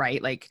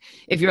 right? Like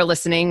if you're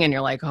listening and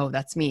you're like, oh,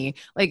 that's me,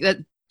 like that,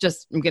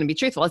 just, I'm going to be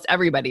truthful. It's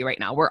everybody right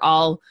now.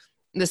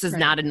 This is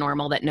not a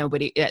normal that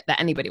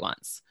anybody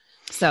wants.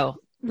 So.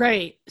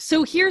 Right.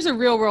 So here's a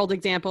real world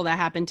example that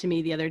happened to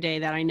me the other day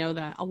that I know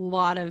that a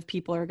lot of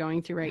people are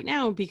going through right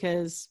now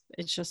because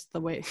it's just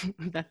the way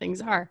that things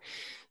are.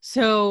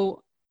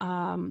 So,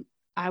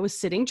 I was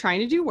sitting trying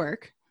to do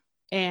work,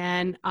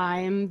 and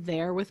I'm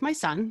there with my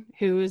son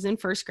who is in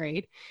first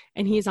grade,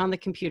 and he's on the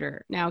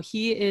computer. Now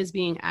he is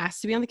being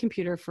asked to be on the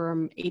computer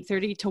from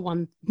 8:30 to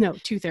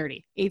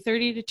 2:30,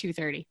 8:30 to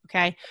 2:30.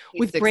 Okay.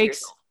 With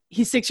breaks.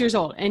 He's 6 years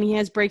old and he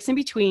has breaks in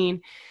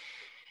between.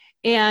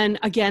 And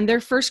again,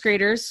 they're first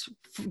graders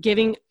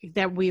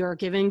we are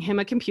giving him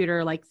a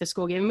computer, like the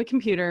school gave him a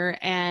computer,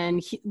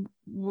 and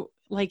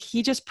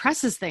he just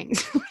presses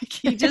things. Like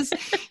he just,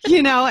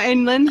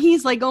 and then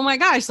he's like, oh my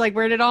gosh, like,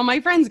 where did all my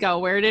friends go?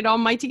 Where did all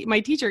my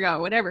teacher go?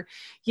 Whatever,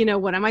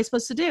 what am I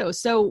supposed to do?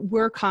 So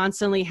we're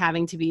constantly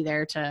having to be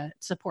there to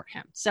support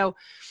him. So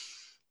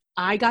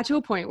I got to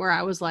a point where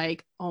I was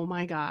like, oh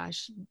my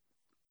gosh,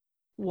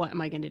 what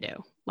am I going to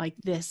do? Like,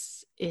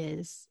 this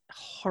is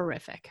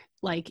horrific.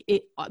 Like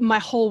my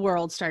whole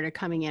world started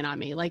coming in on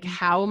me. Like,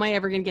 how am I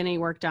ever going to get any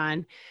work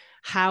done?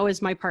 How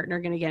is my partner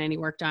going to get any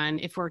work done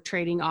if we're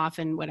trading off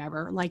and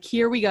whatever? Like,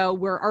 here we go.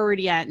 We're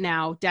already at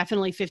now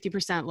definitely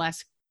 50%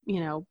 less,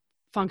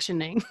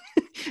 functioning.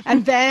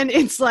 And then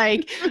it's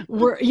like,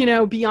 we're,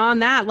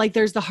 beyond that, like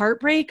there's the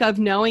heartbreak of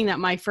knowing that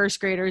my first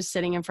grader is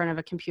sitting in front of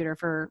a computer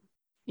for,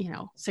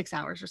 6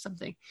 hours or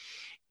something.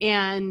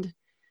 And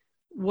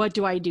what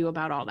do I do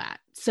about all that?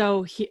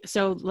 So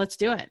let's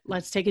do it.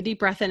 Let's take a deep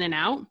breath in and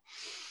out.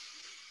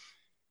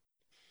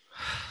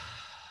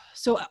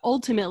 So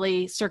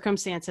ultimately,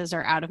 circumstances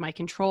are out of my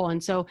control.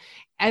 And so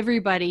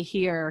everybody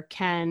here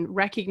can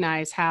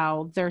recognize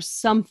how there's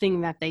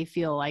something that they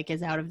feel like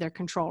is out of their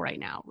control right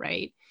now,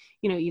 right?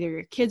 You know, either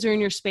your kids are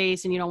in your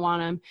space and you don't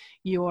want them,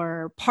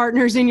 your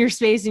partner's in your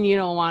space and you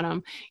don't want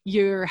them,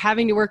 you're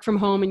having to work from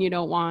home and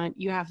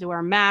you have to wear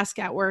a mask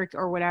at work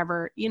or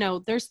whatever. You know,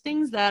 there's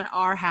things that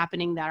are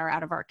happening that are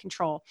out of our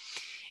control.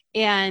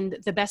 And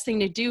the best thing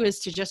to do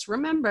is to just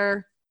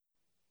remember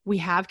we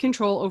have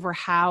control over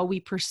how we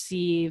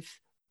perceive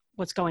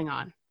what's going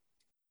on.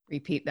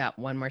 Repeat that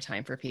one more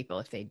time for people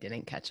if they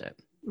didn't catch it.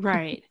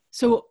 Right.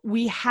 So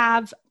we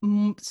have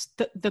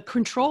the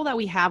control that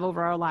we have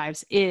over our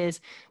lives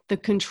is the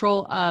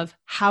control of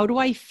how do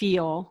I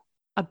feel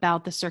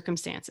about the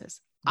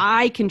circumstances.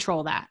 I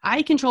control that.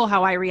 I control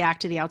how I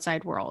react to the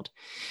outside world.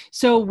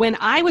 So when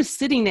I was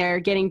sitting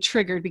there getting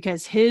triggered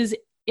because his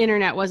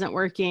internet wasn't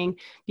working,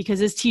 because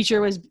his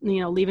teacher was,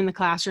 leaving the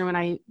classroom, and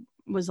I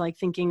was like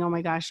thinking, oh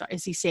my gosh,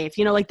 is he safe?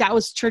 Like that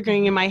was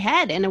triggering in my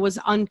head and it was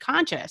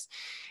unconscious.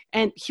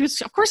 And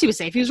of course he was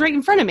safe. He was right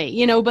in front of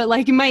me, but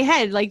like in my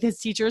head, like his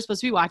teacher was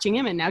supposed to be watching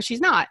him and now she's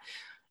not.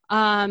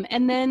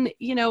 And then,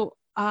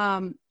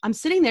 I'm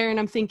sitting there and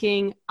I'm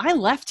thinking, I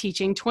left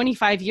teaching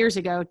 25 years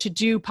ago to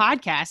do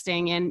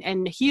podcasting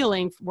and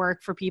healing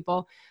work for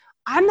people.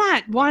 I'm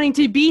not wanting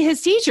to be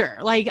his teacher.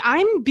 Like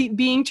I'm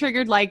being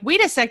triggered, like,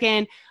 wait a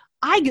second,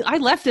 I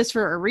left this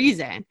for a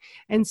reason.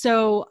 And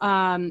so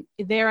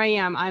there I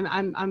am,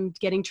 I'm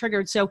getting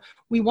triggered. So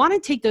we want to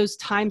take those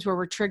times where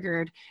we're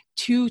triggered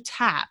to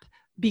tap,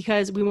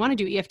 because we want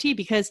to do EFT,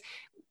 because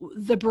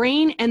the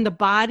brain and the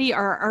body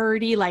are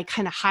already like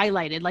kind of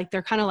highlighted. Like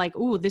they're kind of like,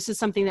 ooh, this is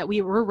something that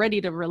we're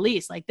ready to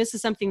release. Like this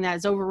is something that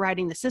is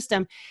overriding the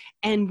system,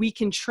 and we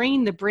can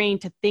train the brain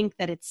to think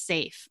that it's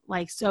safe.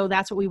 Like, so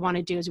that's what we want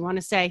to do, is we want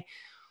to say,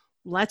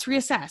 let's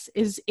reassess.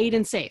 Is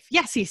Aiden safe?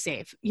 Yes, he's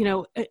safe.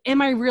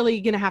 Am I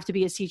really going to have to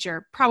be his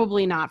teacher?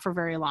 Probably not for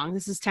very long.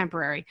 This is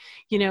temporary.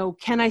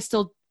 Can I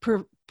still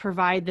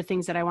provide the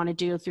things that I want to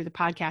do through the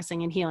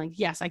podcasting and healing?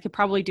 Yes, I could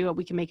probably do it.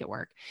 We can make it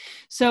work.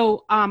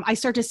 So I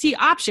start to see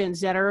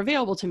options that are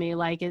available to me.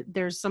 Like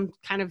there's some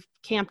kind of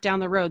camp down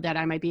the road that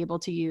I might be able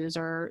to use,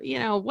 or,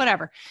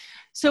 whatever.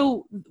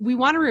 So we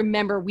want to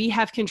remember we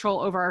have control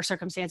over our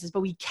circumstances,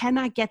 but we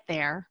cannot get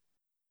there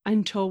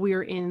until we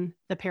are in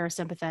the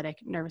parasympathetic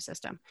nervous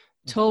system,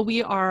 till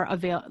we are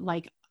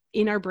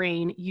in our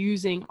brain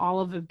using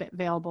all of the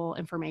available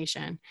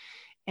information.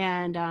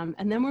 And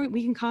then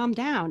we can calm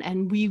down,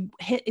 and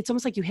it's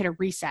almost like you hit a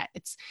reset.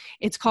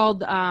 It's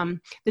called,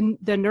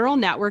 the neural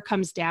network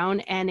comes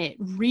down and it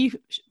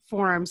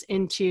reforms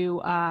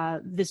into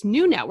this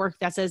new network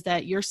that says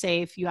that you're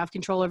safe. You have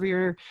control over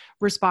your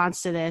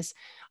response to this.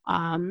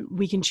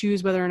 We can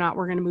choose whether or not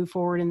we're going to move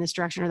forward in this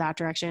direction or that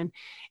direction.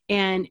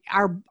 And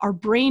our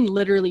brain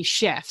literally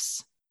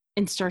shifts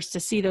and starts to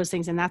see those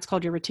things. And that's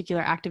called your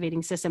reticular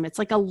activating system. It's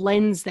like a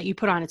lens that you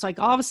put on. It's like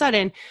all of a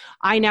sudden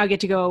I now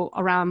get to go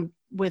around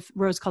with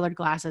rose-colored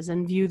glasses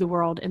and view the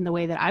world in the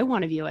way that I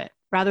want to view it,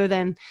 rather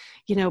than,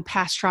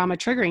 past trauma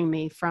triggering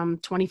me from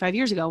 25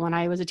 years ago when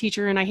I was a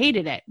teacher and I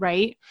hated it.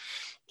 Right.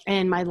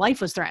 And my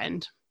life was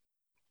threatened.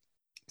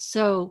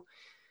 So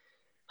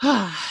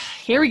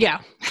here we go.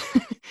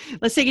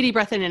 Let's take a deep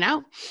breath in and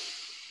out.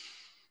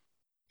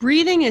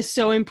 Breathing is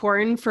so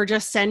important for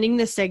just sending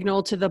the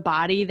signal to the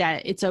body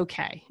that it's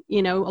okay.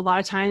 A lot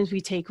of times we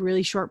take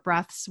really short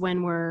breaths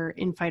when we're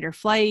in fight or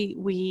flight.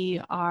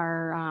 We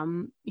are,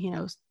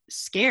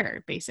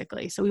 scared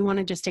basically. So we want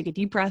to just take a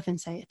deep breath and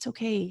say, it's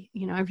okay.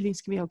 Everything's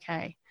gonna be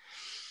okay.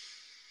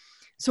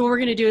 So what we're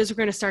going to do is we're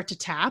going to start to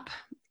tap,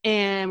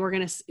 and we're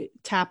going to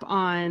tap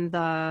on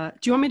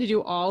do you want me to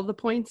do all the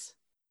points?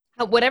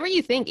 Whatever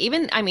you think.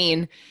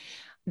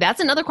 That's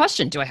another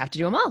question. Do I have to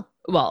do them all?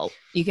 Well,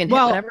 you can hit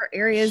whatever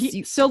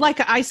areas. So like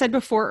I said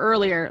before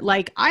earlier,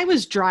 like I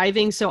was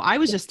driving, so I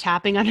was just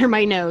tapping under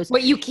my nose.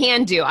 What you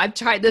can do, I've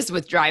tried this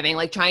with driving,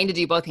 like trying to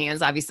do both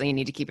hands. Obviously you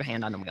need to keep a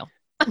hand on the wheel.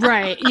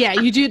 Right. Yeah.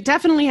 You do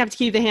definitely have to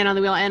keep the hand on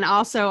the wheel. And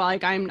also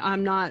like,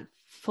 I'm not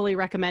fully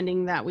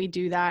recommending that we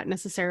do that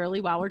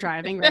necessarily while we're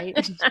driving. Right.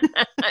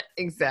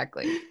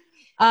 Exactly.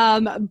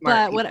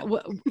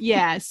 But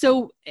yeah.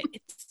 So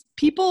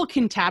people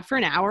can tap for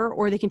an hour,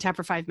 or they can tap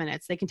for 5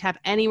 minutes. They can tap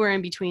anywhere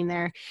in between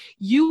there.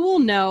 You will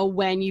know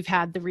when you've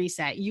had the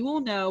reset. You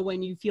will know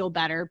when you feel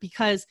better,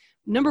 because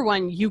number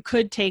one, you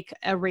could take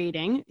a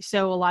rating.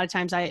 So a lot of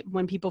times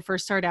when people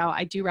first start out,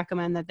 I do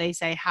recommend that they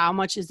say, how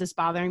much is this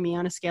bothering me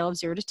on a scale of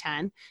 0 to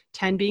 10,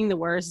 10 being the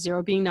worst,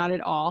 0 being not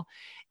at all.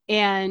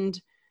 And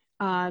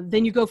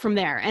then you go from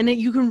there, and then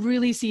you can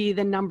really see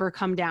the number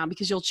come down,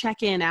 because you'll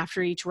check in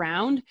after each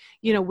round,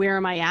 where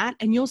am I at?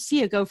 And you'll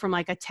see it go from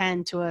like a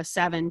 10 to a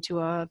 7 to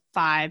a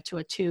 5 to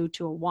a 2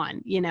 to a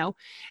 1,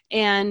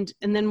 and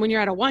then when you're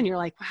at a 1, you're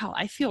like, wow,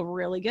 I feel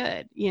really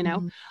good.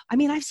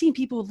 Mm-hmm. I've seen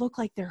people look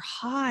like they're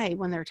high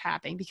when they're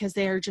tapping, because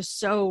they're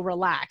just so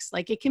relaxed.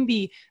 Like it can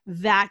be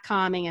that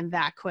calming and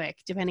that quick,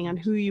 depending on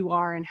who you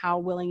are and how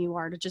willing you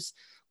are to just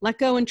let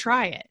go and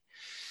try it.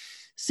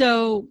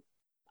 So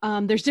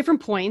there's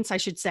different points, I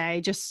should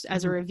say, just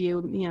as a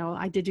review. You know,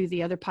 I did do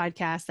the other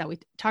podcast that we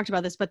talked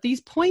about this, but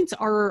these points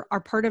are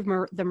part of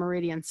the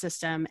meridian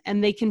system,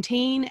 and they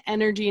contain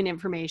energy and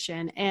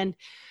information. And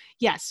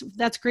yes,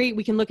 that's great.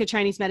 We can look at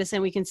Chinese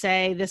medicine. We can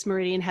say this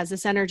meridian has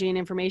this energy and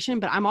information,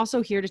 but I'm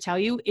also here to tell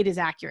you it is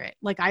accurate.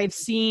 Like, I've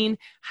seen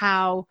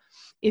how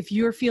if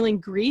you're feeling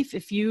grief,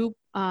 if you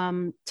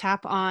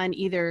tap on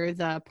either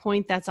the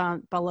point that's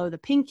on below the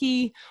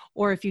pinky,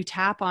 or if you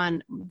tap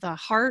on the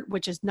heart,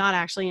 which is not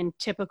actually in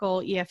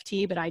typical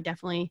EFT, but I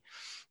definitely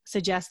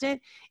suggest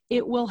it,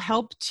 it will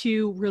help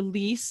to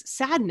release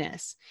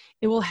sadness.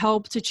 It will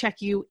help to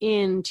check you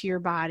into your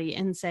body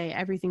and say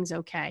everything's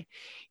okay.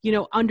 You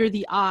know, under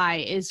the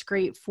eye is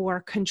great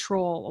for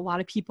control. A lot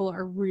of people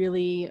are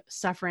really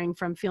suffering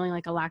from feeling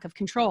like a lack of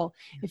control.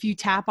 If you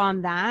tap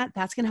on that,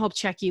 that's going to help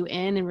check you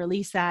in and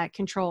release that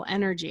control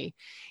energy.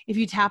 If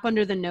you tap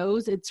under the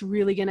nose, it's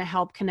really going to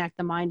help connect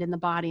the mind and the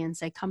body and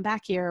say, come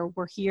back here.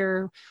 We're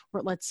here.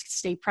 Let's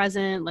stay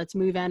present. Let's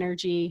move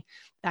energy,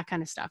 that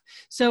kind of stuff.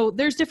 So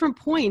there's different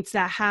points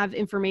that have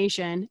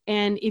information.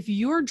 And if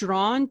you're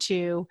drawn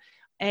to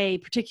a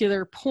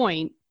particular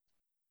point,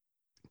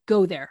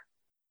 go there.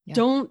 Yeah.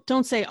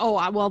 Don't say,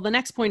 oh, well, the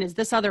next point is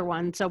this other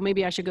one, so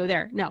maybe I should go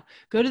there. No,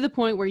 go to the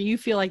point where you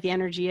feel like the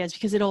energy is,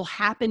 because it'll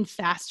happen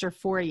faster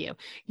for you.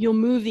 You'll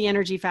move the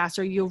energy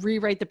faster. You'll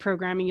rewrite the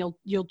programming.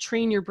 You'll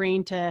train your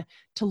brain to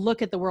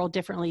look at the world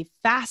differently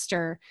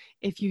faster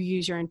if you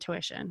use your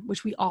intuition,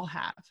 which we all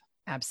have.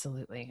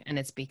 Absolutely. And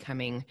it's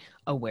becoming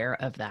aware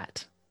of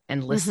that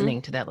and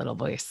listening to that little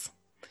voice.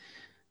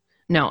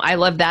 No, I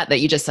love that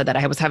you just said that.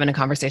 I was having a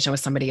conversation with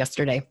somebody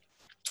yesterday,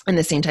 and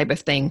the same type of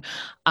thing.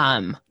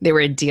 They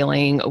were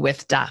dealing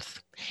with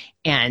death,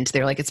 and they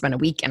were like, it's been a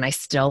week and I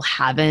still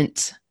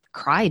haven't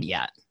cried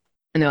yet.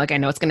 And they're like, I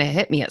know it's going to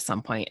hit me at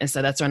some point. And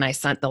so that's when I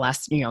sent the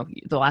last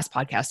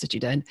podcast that you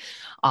did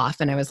off.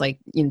 And I was like,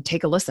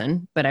 take a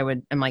listen, but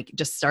I'm like,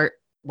 just start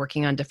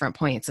working on different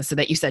points. And so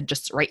that you said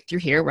just right through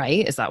here,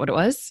 right? Is that what it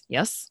was?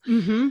 Yes.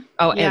 Mm-hmm.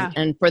 Oh, yeah.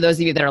 And for those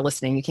of you that are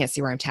listening, you can't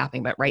see where I'm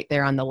tapping, but right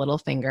there on the little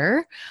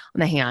finger on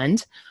the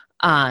hand.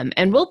 And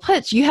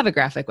you have a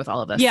graphic with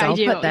all of this. Yeah, so I'll I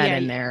do. put that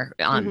in there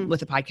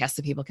with the podcast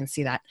so people can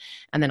see that.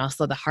 And then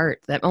also the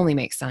heart, that only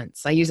makes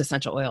sense. I use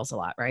essential oils a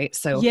lot, right?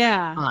 So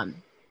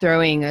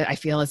throwing, I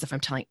feel as if I'm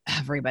telling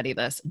everybody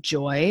this,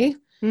 joy,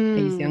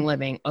 Peace Young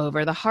Living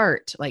over the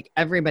heart, like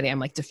everybody, I'm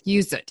like,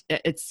 diffuse it.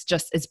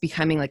 It's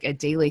becoming like a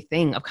daily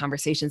thing of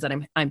conversations that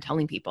I'm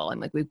telling people. I'm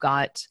like, we've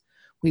got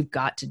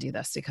to do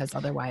this, because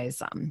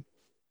otherwise,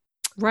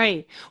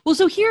 right. Well,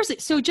 so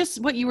just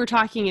what you were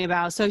talking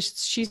about. So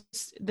she's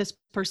this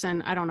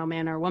person, I don't know,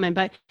 man or woman,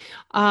 but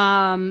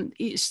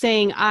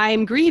saying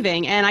I'm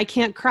grieving and I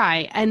can't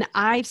cry. And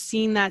I've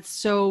seen that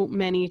so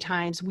many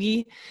times.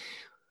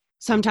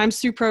 Sometimes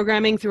through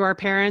programming, through our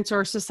parents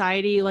or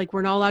society, like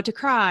we're not allowed to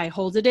cry,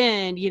 hold it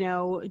in,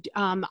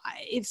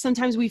 if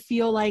sometimes we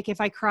feel like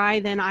if I cry,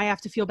 then I have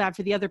to feel bad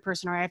for the other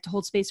person, or I have to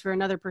hold space for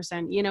another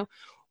person,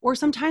 or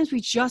sometimes we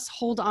just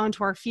hold on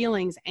to our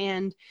feelings.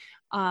 And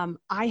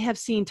I have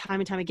seen time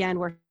and time again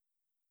where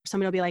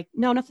somebody will be like,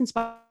 no, nothing's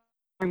bothering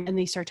me, and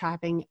they start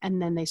tapping, and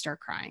then they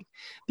start crying,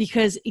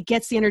 because it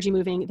gets the energy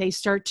moving. They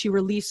start to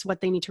release what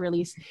they need to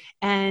release,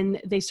 and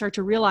they start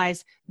to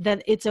realize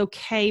that it's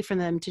okay for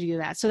them to do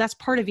that. So that's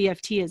part of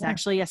EFT is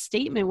actually a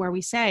statement where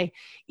we say,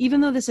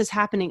 even though this is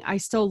happening, I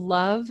still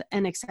love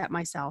and accept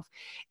myself.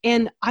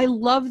 And I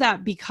love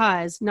that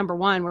because, number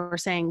one, we're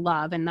saying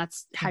love, and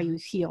that's how you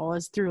heal,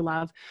 is through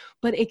love.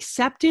 But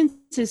acceptance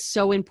is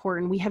so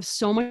important. We have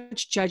so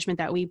much judgment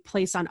that we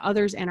place on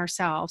others and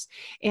ourselves.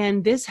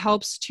 And this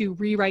helps to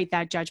rewrite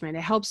that judgment.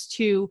 It helps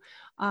to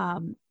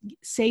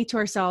say to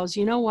ourselves,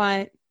 you know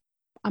what?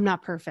 I'm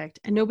not perfect,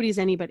 and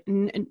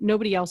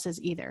nobody else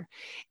is either.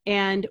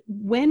 And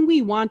when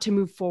we want to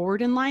move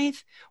forward in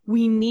life,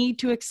 we need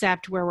to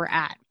accept where we're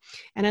at.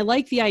 And I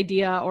like the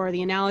idea or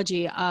the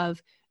analogy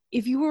of,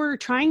 if you were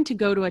trying to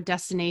go to a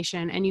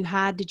destination and you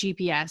had the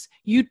GPS,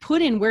 you'd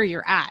put in where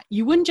you're at.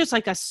 You wouldn't just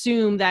like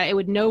assume that it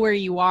would know where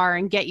you are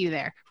and get you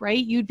there,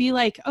 right? You'd be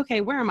like,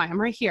 okay, where am I? I'm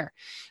right here.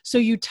 So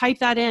you type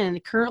that in, the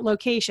current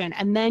location,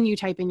 and then you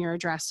type in your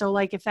address. So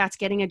like if that's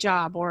getting a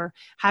job or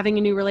having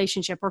a new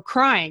relationship or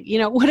crying,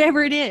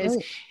 whatever it is,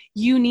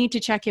 you need to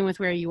check in with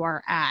where you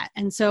are at.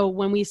 And so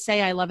when we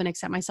say, I love and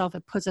accept myself,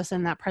 it puts us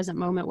in that present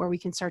moment where we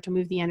can start to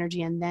move the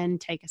energy and then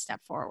take a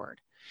step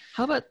forward.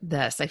 How about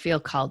this? I feel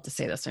called to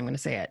say this, so I'm going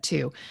to say it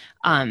too.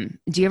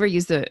 Do you ever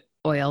use the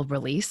oil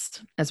release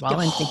as well?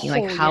 I'm thinking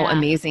like how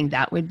amazing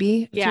that would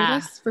be through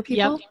this for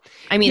people. Yep.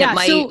 I mean, it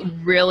might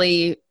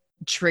really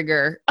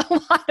trigger a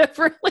lot of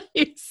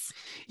release.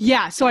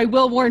 Yeah. So I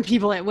will warn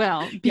people it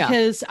will,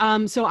 because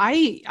so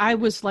I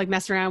was like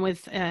messing around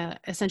with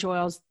essential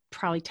oils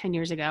probably 10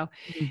 years ago.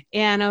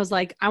 And I was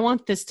like, I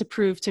want this to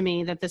prove to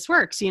me that this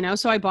works,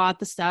 So I bought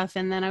the stuff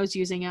and then I was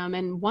using them.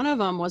 And one of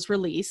them was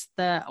Release,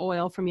 the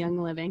oil from Young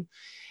Living.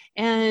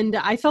 And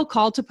I felt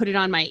called to put it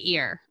on my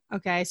ear.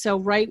 Okay. So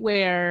right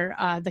where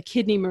the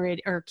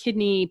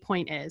kidney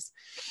point is.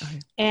 Okay.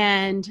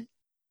 And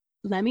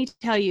let me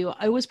tell you,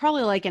 it was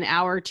probably like an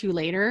hour or two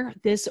later,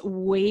 this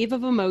wave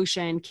of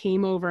emotion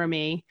came over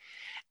me.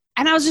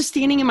 And I was just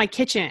standing in my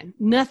kitchen.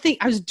 Nothing.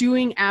 I was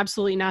doing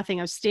absolutely nothing.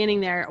 I was standing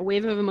there. A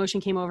wave of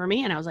emotion came over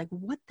me and I was like,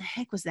 what the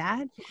heck was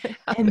that?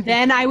 And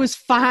then I was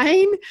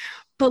fine.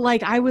 But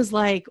like, I was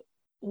like,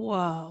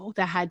 whoa,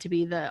 that had to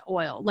be the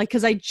oil. Like,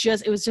 cause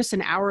it was just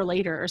an hour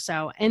later or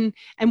so. And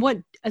what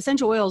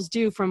essential oils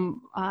do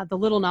from the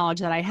little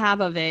knowledge that I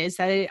have of it is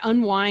that it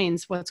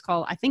unwinds what's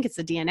called, I think it's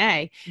the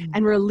DNA,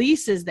 and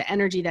releases the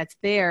energy that's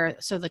there.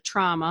 So the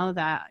trauma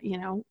that,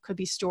 could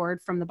be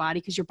stored from the body,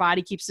 because your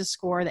body keeps the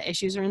score, the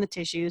issues are in the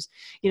tissues.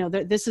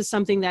 This is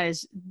something that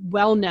is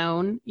well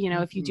known,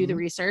 if you do the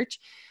research.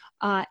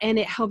 And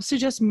it helps to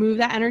just move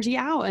that energy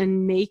out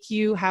and make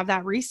you have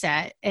that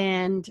reset.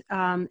 And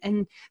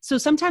so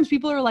sometimes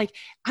people are like,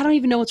 I don't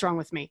even know what's wrong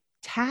with me.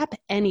 Tap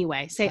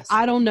anyway. Say, yes.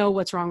 I don't know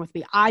what's wrong with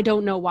me. I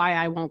don't know why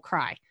I won't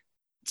cry.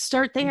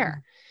 Start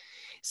there.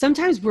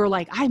 Sometimes we're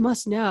like, I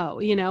must know,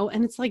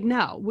 and it's like,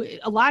 no,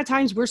 a lot of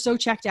times we're so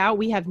checked out.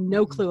 We have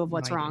no clue of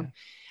what's wrong.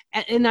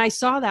 And I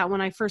saw that when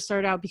I first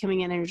started out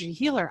becoming an energy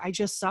healer. I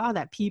just saw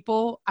that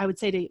people, I would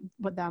say to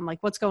them, like,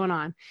 what's going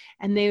on?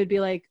 And they would be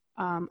like,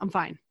 I'm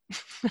fine.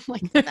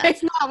 Like,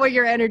 that's not what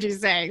your energy is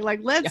saying.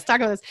 Like, let's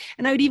talk about this.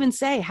 And I would even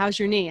say, how's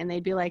your knee? And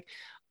they'd be like,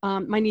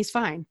 my knee's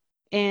fine.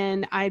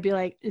 And I'd be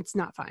like, it's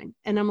not fine.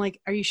 And I'm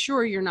like, are you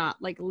sure you're not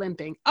like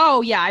limping?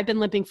 Oh yeah, I've been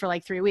limping for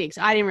like 3 weeks.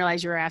 I didn't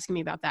realize you were asking me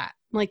about that.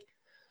 I'm like,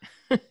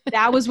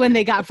 that was when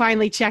they got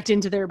finally checked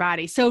into their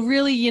body. So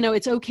really,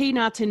 it's okay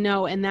not to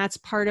know. And that's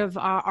part of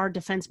our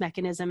defense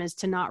mechanism, is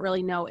to not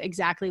really know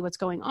exactly what's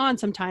going on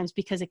sometimes,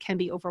 because it can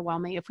be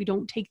overwhelming if we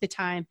don't take the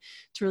time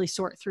to really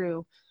sort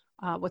through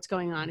what's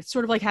going on. It's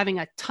sort of like having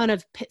a ton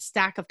of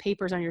stack of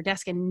papers on your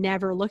desk and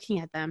never looking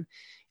at them.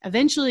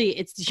 Eventually,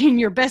 it's in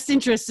your best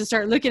interest to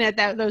start looking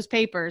at those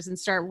papers and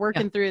start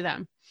working through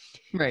them,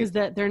 right? Because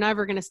they're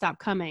never going to stop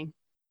coming.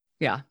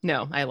 Yeah,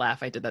 no, I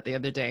laugh. I did that the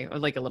other day.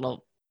 Like a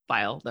little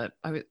file that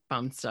I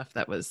found stuff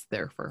that was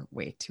there for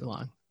way too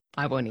long.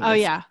 I won't even. Oh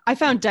yeah, I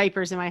found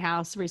diapers in my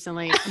house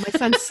recently. My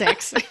son's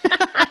 6.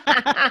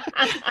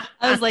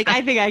 I was like,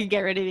 I think I can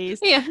get rid of these.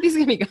 Yeah, these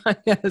can be gone.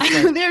 Yeah,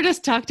 they're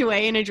just tucked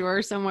away in a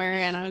drawer somewhere,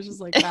 and I was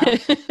just like, wow.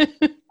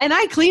 And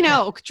I clean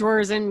out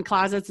drawers and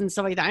closets and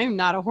stuff like that. I'm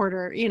not a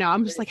hoarder,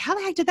 I'm just like, how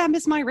the heck did that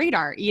miss my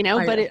radar?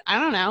 But I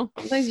don't know.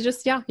 Sometimes you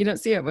just, you don't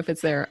see it if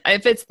it's there.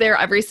 If it's there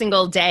every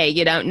single day,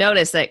 you don't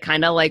notice it,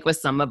 kind of like with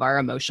some of our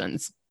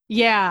emotions.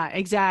 Yeah,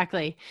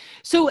 exactly.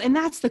 So, and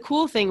that's the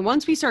cool thing.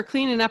 Once we start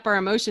cleaning up our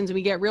emotions and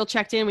we get real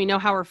checked in, we know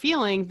how we're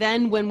feeling.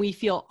 Then when we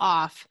feel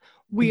off,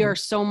 we are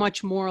so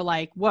much more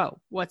like, whoa,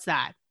 what's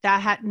that?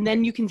 And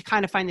then you can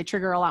kind of find the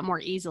trigger a lot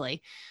more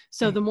easily.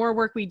 So the more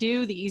work we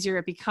do, the easier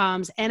it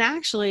becomes. And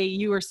actually,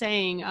 you were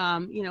saying,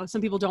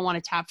 some people don't want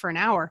to tap for an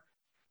hour.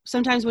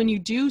 Sometimes when you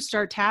do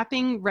start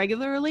tapping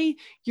regularly,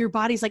 your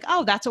body's like,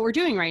 oh, that's what we're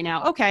doing right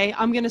now. Okay,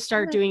 I'm going to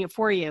start doing it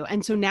for you.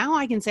 And so now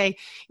I can say,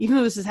 even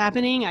though this is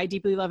happening, I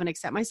deeply love and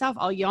accept myself.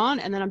 I'll yawn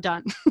and then I'm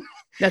done.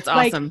 That's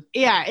awesome.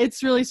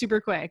 It's really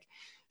super quick.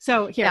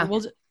 So here,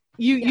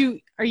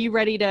 are you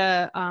ready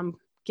to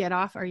get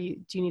off? Do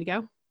you need to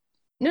go?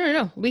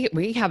 No.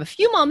 We have a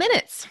few more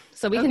minutes,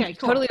 so we can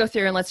totally go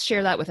through and let's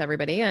share that with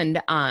everybody.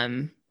 And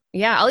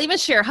I'll even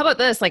share. How about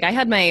this? Like I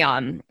had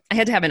I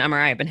had to have an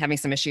MRI. I've been having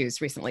some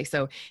issues recently.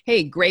 So,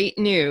 hey, great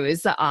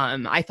news.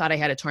 I thought I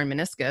had a torn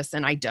meniscus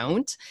and I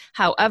don't.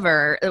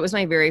 However, it was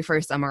my very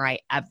first MRI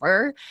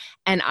ever.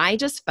 And I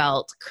just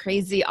felt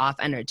crazy off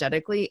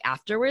energetically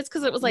afterwards,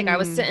 because it was like I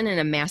was sitting in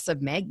a massive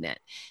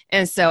magnet.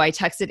 And so I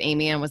texted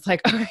Amy and was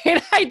like, all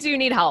right, I do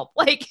need help.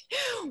 Like,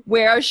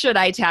 where should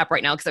I tap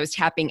right now? Because I was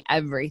tapping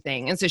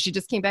everything. And so she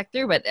just came back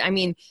through. But I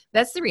mean,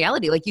 that's the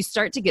reality. Like you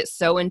start to get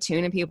so in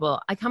tune, and people,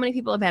 like how many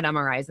people have had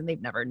MRIs and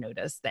they've never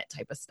noticed that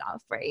type of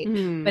stuff, right?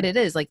 But it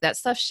is like that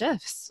stuff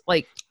shifts.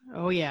 Like,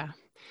 oh yeah.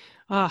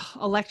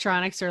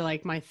 Electronics are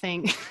like my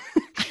thing.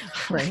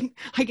 Right.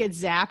 I get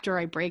zapped or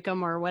I break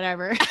them or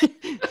whatever.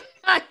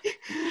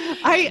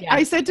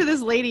 I said to this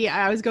lady,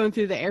 I was going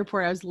through the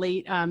airport. I was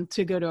late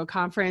to go to a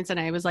conference, and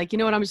I was like, you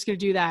know what? I'm just going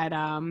to do that.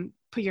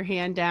 Put your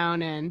hand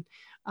down and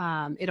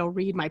it'll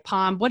read my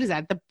palm. What is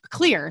that? The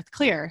clear.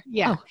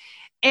 Yeah. Oh.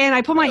 And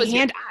I put my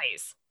hand.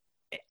 Eyes.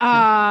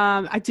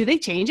 Do they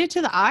change it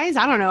to the eyes?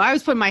 I don't know. I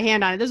was putting my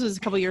hand on it. This was a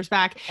couple years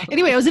back.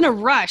 Anyway, I was in a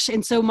rush.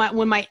 And so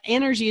when my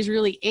energy is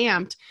really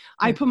amped,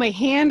 I put my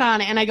hand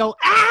on it and I go,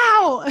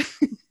 ow.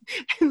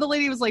 And the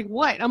lady was like,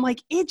 what? I'm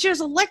like, it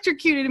just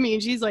electrocuted me.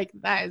 And she's like,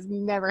 that has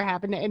never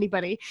happened to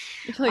anybody.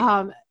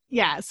 Like,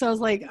 so I was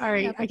like, all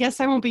right, I guess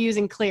I won't be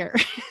using clear.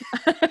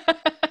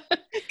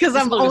 Because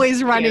I'm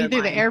always running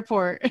through the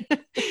airport.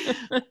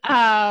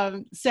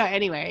 So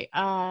anyway,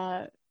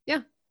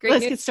 great.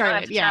 Let's get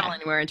started. Travel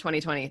anywhere in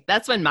 2020.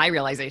 That's when my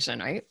realization,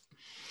 right?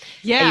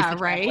 Yeah,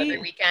 right. Every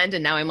weekend,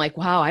 and now I'm like,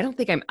 wow, I don't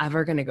think I'm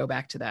ever going to go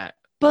back to that.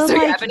 But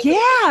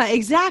so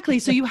exactly.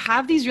 So you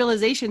have these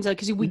realizations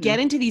because we get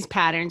into these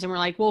patterns, and we're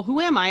like, well, who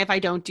am I if I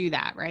don't do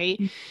that,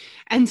 right?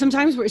 And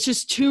sometimes it's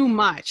just too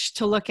much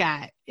to look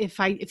at.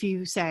 If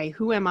you say,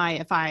 who am I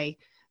if I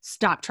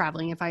stop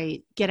traveling, if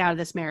I get out of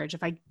this marriage,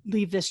 if I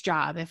leave this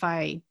job, if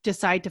I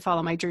decide to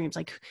follow my dreams,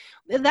 like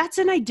that's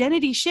an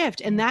identity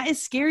shift. And that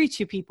is scary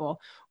to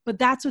people. But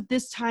that's what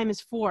this time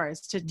is for, is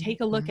to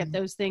take a look at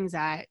those things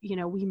that, you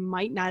know, we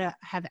might not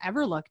have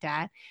ever looked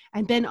at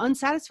and been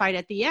unsatisfied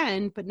at the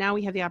end. But now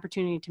we have the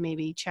opportunity to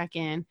maybe check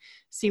in,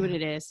 see what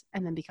it is,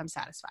 and then become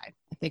satisfied.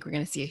 I think we're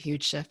going to see a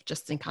huge shift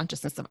just in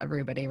consciousness of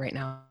everybody right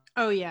now.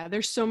 Oh yeah.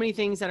 There's so many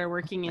things that are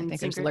working in I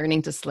think I'm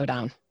learning to slow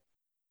down.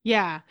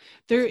 Yeah.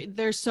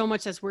 There's so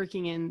much that's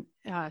working in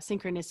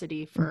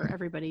synchronicity for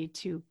everybody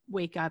to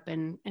wake up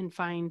and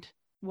find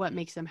what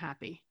makes them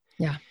happy.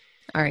 Yeah.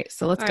 All right.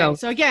 So let's go. Right,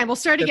 so again, we'll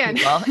start again.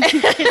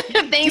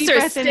 Thanks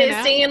for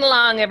staying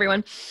along,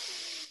 everyone.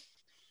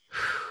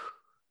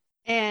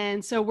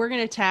 And so we're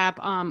going to tap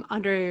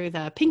under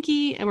the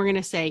pinky, and we're going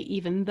to say,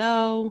 even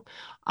though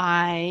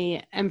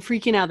I am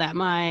freaking out that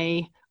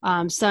my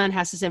son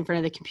has to sit in front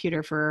of the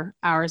computer for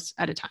hours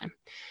at a time.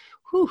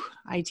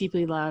 I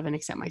deeply love and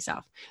accept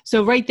myself.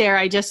 So right there,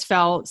 I just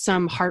felt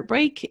some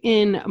heartbreak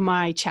in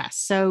my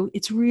chest. So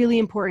it's really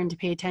important to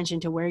pay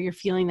attention to where you're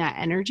feeling that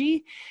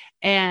energy,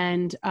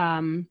 and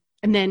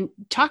then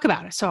talk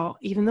about it. So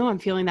even though I'm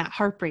feeling that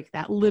heartbreak,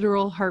 that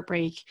literal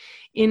heartbreak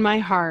in my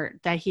heart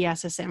that he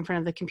has to sit in front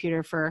of the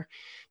computer for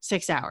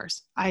 6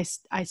 hours, I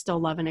still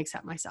love and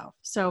accept myself.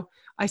 So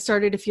I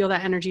started to feel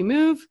that energy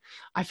move.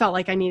 I felt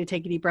like I need to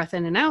take a deep breath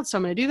in and out. So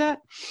I'm going to do that.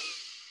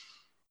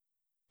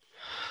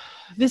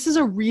 This is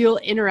a real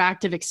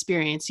interactive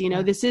experience. You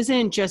know, this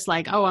isn't just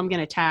like, oh, I'm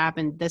going to tap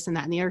and this and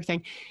that and the other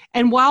thing.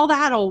 And while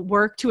that'll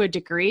work to a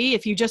degree,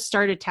 if you just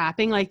started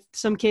tapping, like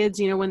some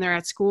kids, you know, when they're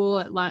at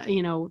school,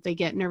 you know, they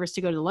get nervous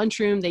to go to the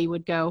lunchroom, they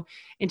would go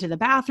into the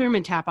bathroom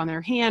and tap on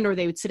their hand, or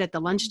they would sit at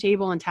the lunch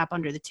table and tap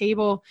under the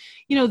table.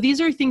 You know, these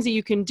are things that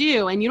you can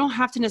do, and you don't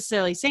have to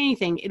necessarily say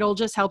anything. It'll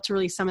just help to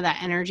release some of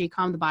that energy,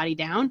 calm the body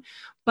down.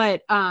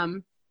 But,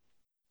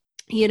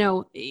 you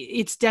know,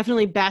 it's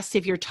definitely best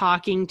if you're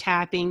talking,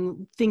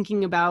 tapping,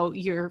 thinking about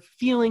your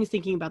feelings,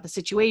 thinking about the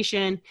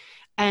situation,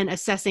 and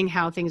assessing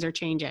how things are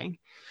changing.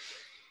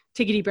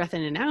 Take a deep breath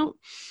in and out.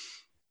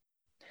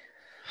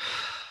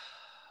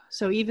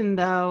 So even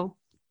though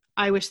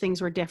I wish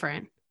things were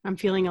different, I'm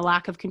feeling a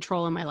lack of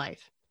control in my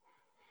life.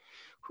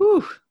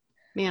 Whew.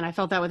 Man, I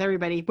felt that with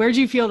everybody. Where'd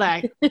you feel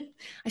that?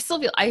 I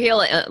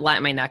feel it a lot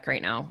in my neck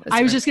right now.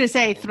 I was just going to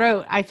say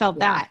throat. I felt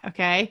that.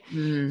 Okay.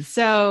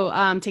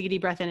 So take a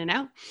deep breath in and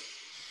out.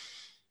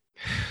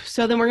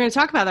 So then we're going to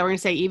talk about that. We're going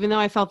to say, even though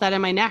I felt that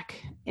in my neck,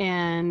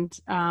 and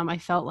I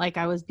felt like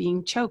I was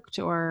being choked,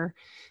 or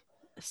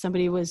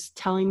somebody was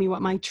telling me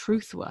what my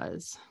truth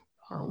was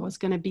or was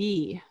going to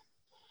be,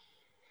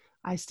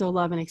 I still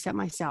love and accept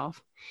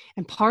myself.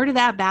 And part of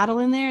that battle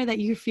in there that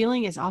you're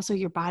feeling is also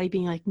your body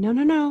being like,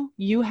 no,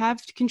 you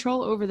have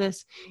control over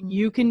this.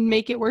 You can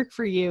make it work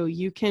for you.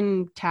 You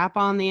can tap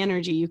on the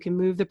energy. You can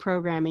move the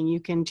programming. You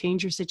can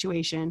change your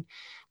situation.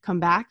 Come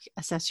back,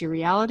 assess your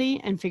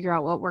reality, and figure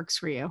out what works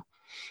for you.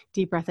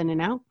 Deep breath in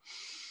and out.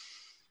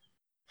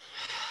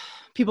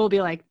 People will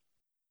be like,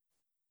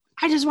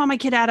 I just want my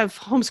kid out of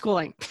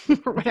homeschooling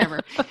or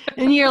whatever.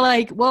 And you're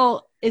like,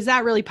 well, is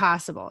that really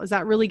possible? Is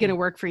that really going to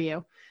work for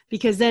you?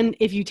 Because then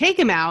if you take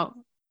them out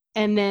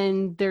and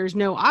then there's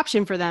no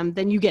option for them,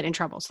 then you get in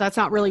trouble. So that's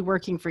not really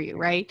working for you,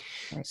 right?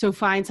 So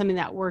find something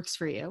that works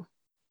for you.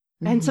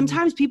 And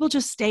sometimes people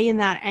just stay in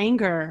that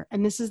anger.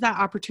 And this is that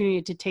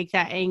opportunity to take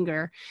that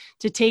anger,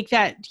 to take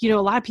that, you know,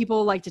 a lot of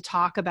people like to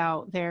talk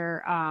about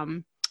their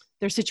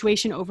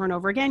situation over and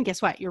over again.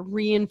 Guess what? You're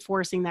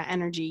reinforcing that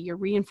energy. You're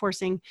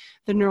reinforcing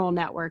the neural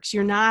networks.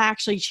 You're not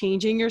actually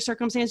changing your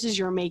circumstances.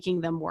 You're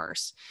making them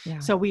worse. Yeah.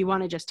 So we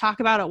want to just talk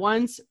about it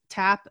once,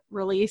 tap,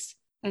 release,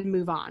 and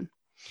move on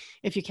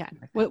if you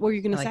can. What were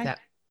you going to say? That.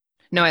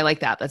 No, I like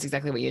that. That's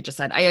exactly what you just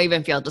said. I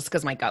even feel, just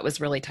because my gut was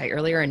really tight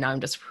earlier, and now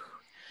I'm just...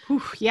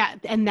 Yeah.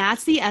 And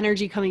that's the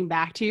energy coming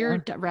back to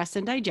your rest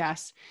and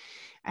digest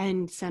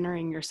and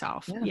centering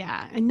yourself.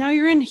 Yeah. And now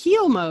you're in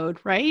heal mode,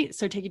 right?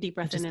 So take a deep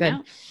breath in and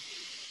out.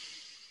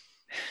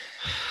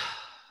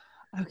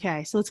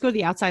 Okay. So let's go to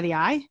the outside of the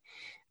eye.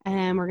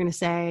 And we're going to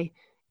say,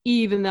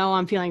 even though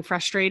I'm feeling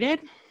frustrated.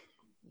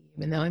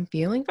 Even though I'm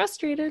feeling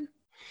frustrated.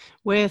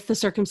 With the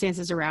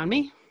circumstances around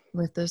me.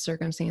 With the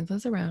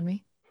circumstances around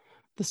me.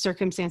 The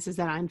circumstances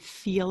that I'm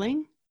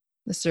feeling.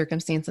 The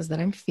circumstances that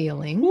I'm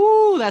feeling.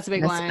 Ooh, that's a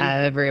big one.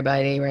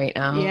 Everybody right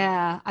now.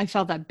 Yeah. I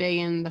felt that big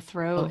in the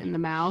throat, in the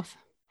mouth.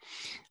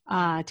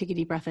 Take a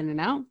deep breath in and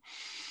out.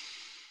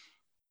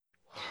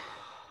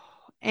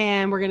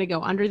 And we're going to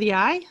go under the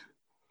eye.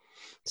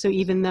 So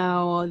even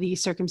though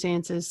these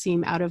circumstances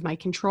seem out of my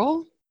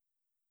control.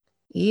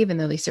 Even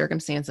though these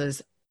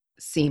circumstances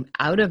seem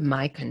out of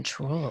my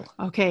control.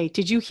 Okay.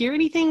 Did you hear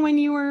anything when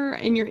you were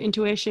in your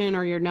intuition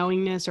or your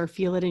knowingness, or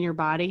feel it in your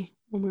body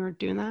when we were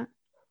doing that?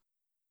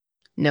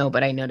 No,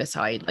 but I noticed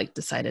how I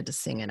decided to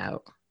sing it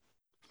out.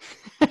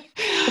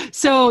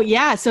 So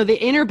the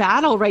inner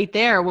battle right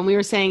there, when we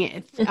were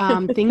saying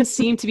things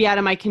seem to be out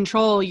of my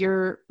control,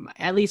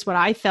 at least what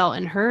I felt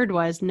and heard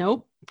was,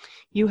 nope,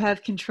 you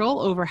have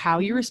control over how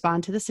you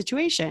respond to the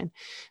situation.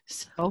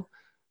 So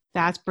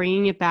That's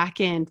bringing it back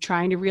in,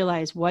 trying to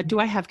realize, what do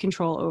I have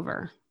control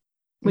over?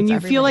 When It's you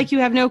everybody. feel like you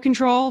have no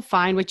control,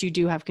 find what you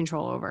do have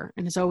control over.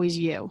 And it's always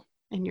you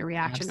and your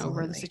reaction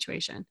over the Absolutely.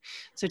 situation.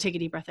 So take a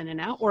deep breath in and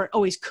out, or it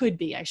always could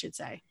be, I should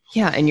say.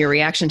 Yeah, and your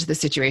reaction to the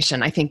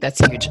situation, I think that's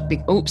huge.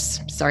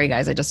 Oops, sorry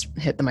guys, I just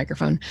hit the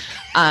microphone.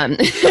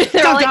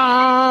 They're all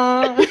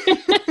like,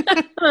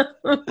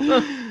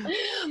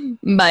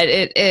 but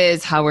it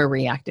is how we're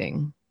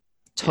reacting.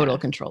 Total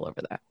control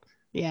over that.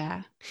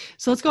 Yeah.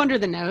 So let's go under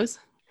the nose.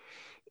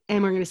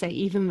 And we're going to say,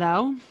 even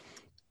though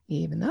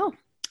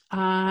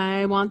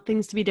I want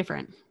things to be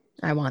different.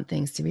 I want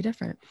things to be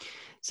different.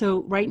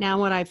 So right now,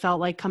 what I felt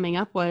like coming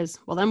up was,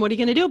 well, then what are you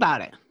going to do about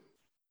it?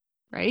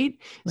 Right?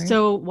 Right.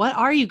 So what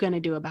are you going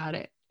to do about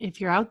it? If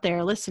you're out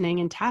there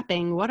listening and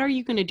tapping, what are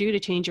you going to do to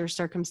change your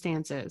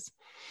circumstances?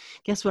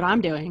 Guess what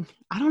I'm doing?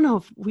 I don't know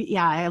if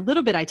a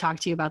little bit I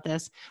talked to you about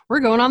this.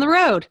 We're going on the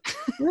road.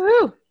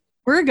 Woo!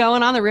 We're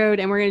going on the road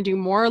and we're going to do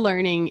more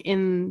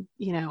learning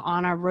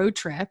on our road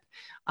trip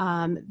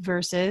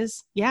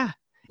versus.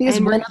 Because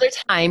And one other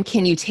time,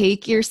 can you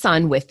take your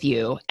son with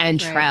you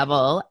and Right.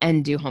 travel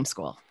and do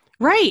homeschool?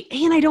 Right.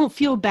 And I don't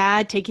feel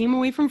bad taking him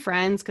away from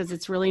friends because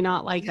it's really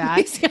not like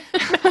that.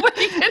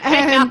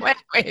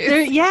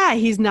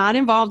 He's not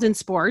involved in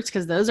sports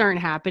because those aren't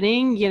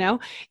happening,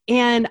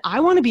 and I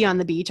want to be on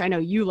the beach. I know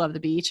you love the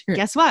beach. Sure.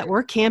 Guess what?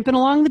 We're camping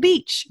along the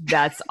beach.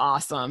 That's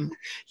awesome.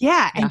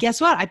 Yeah. And Yeah. guess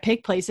what? I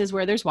pick places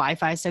where there's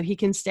Wi-Fi so he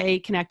can stay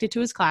connected to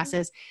his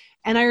classes.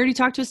 And I already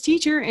talked to his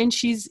teacher, and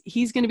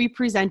he's going to be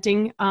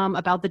presenting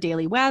about the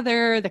daily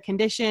weather, the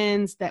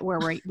conditions where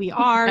we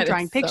are, That is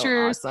drawing so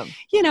pictures,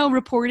 awesome.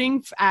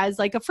 reporting as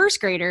like a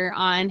first grader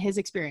on his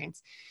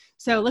experience.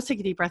 So let's take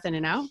a deep breath in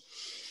and out.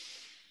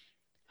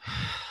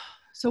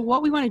 So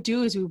what we want to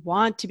do is we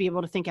want to be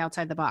able to think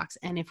outside the box.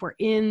 And if we're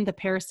in the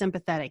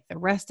parasympathetic, the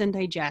rest and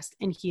digest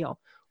and heal,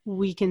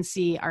 we can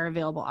see our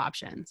available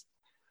options.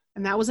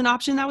 And that was an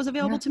option that was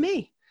available to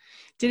me.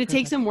 Did it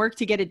take some work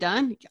to get it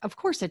done? Of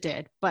course it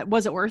did. But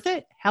was it worth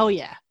it? Hell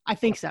yeah. I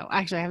think so.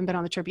 Actually, I haven't been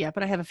on the trip yet,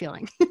 but I have a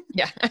feeling.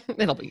 Yeah,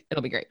 it'll be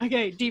great.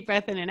 Okay, deep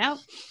breath in and out.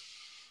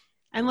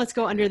 And let's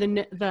go under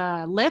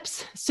the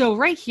lips. So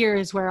right here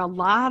is where a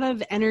lot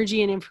of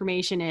energy and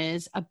information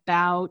is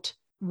about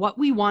what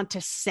we want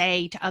to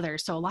say to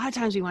others. So a lot of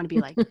times we want to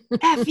be like,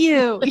 F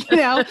you,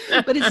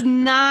 but it's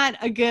not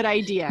a good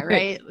idea,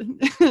 right?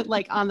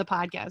 Like on the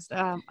podcast.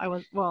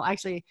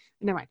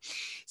 Never mind.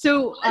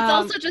 So It's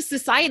also just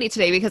society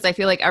today, because I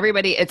feel like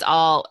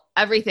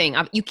everything.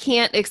 You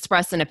can't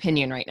express an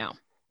opinion right now,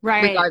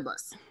 right.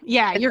 regardless.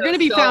 Yeah. You're going to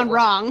be found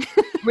wrong.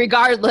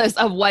 Regardless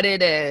of what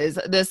it is.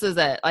 This is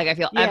it. Like, I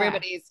feel Yeah.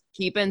 everybody's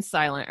keeping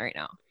silent right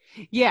now.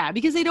 Yeah,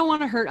 because they don't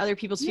want to hurt other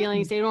people's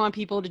feelings. They don't want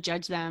people to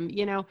judge them,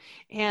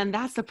 and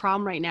that's the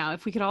problem right now.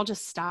 If we could all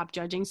just stop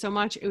judging so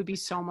much, it would be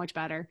so much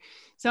better.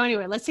 So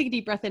anyway, let's take a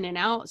deep breath in and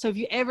out. So if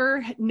you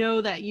ever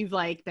know that you've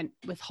been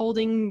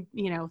withholding,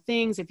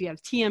 things, if you have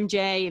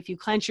TMJ, if you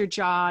clench your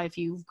jaw, if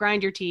you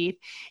grind your teeth,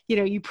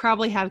 you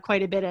probably have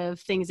quite a bit of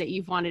things that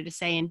you've wanted to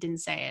say and didn't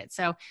say it.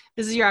 So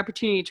this is your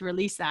opportunity to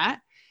release that.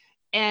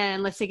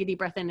 And let's take a deep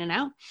breath in and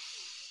out.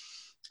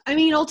 I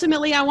mean,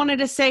 ultimately, I wanted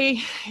to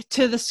say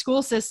to the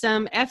school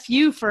system, F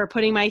you for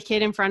putting my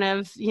kid in front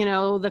of,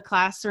 the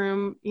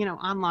classroom,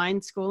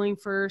 online schooling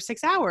for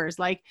 6 hours.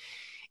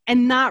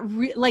 And not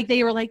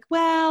they were like,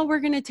 well, we're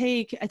going to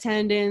take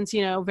attendance,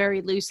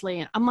 very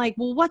loosely. And I'm like,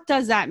 well, what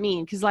does that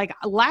mean? Because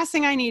last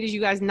thing I need is you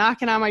guys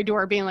knocking on my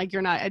door being like,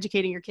 you're not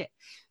educating your kid.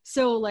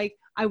 So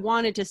I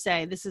wanted to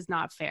say, this is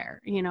not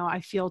fair. I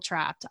feel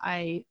trapped.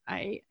 I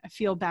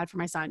feel bad for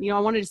my son. I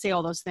wanted to say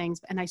all those things,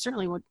 and I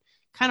certainly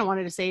kind of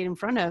wanted to say it in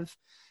front of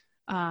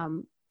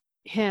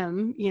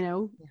him,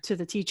 to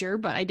the teacher,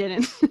 but I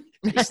didn't.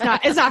 It's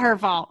not her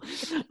fault.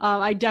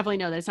 I definitely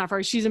know that it's not for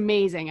her. She's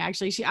amazing.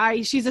 Actually,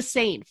 she's a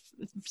saint.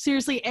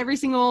 Seriously, every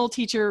single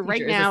teacher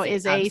right now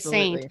is a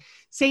saint.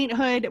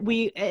 Sainthood.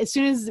 As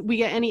soon as we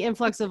get any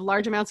influx of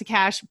large amounts of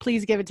cash,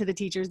 please give it to the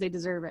teachers. They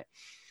deserve it.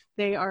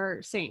 They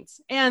are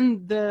saints.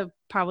 And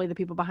probably the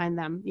people behind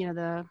them,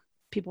 the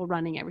people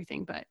running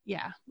everything. But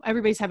yeah,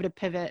 everybody's having to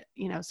pivot,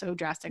 so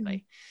drastically.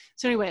 Mm-hmm.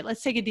 So anyway,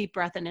 let's take a deep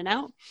breath in and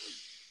out.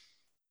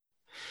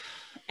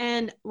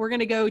 And we're going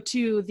to go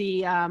to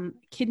the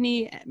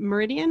kidney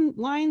meridian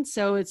line.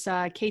 So it's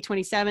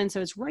K27.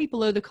 So it's right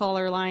below the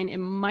collar line. It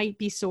might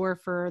be sore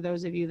for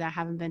those of you that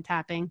haven't been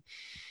tapping.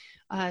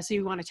 So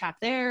you want to tap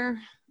there.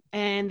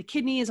 And the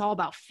kidney is all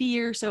about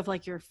fear. So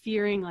if you're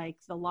fearing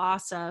the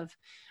loss of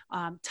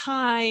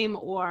time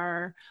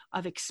or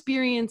of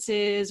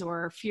experiences,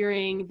 or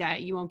fearing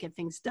that you won't get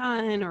things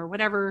done or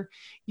whatever,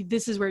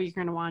 this is where you're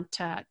going to want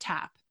to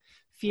tap.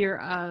 Fear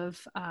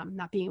of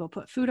not being able to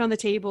put food on the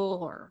table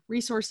or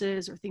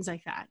resources or things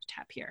like that.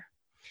 Tap here.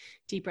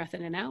 Deep breath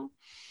in and out.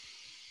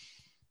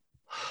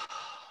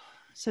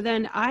 So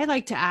then I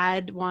like to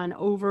add one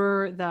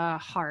over the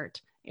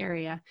heart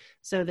area.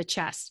 So the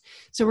chest.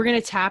 So we're going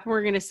to tap and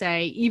we're going to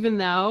say, even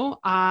though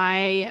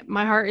my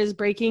heart is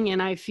breaking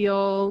and I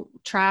feel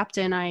trapped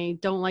and I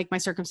don't like my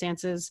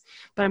circumstances,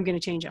 but I'm going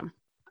to change them.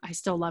 I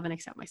still love and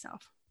accept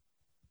myself.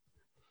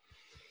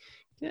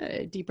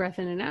 Good. Deep breath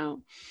in and out.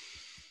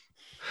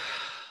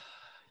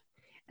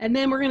 And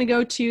then we're going to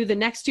go to the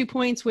next 2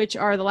 points, which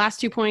are the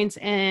last 2 points.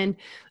 And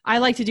I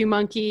like to do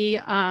monkey,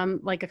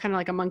 like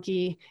a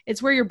monkey.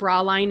 It's where your bra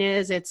line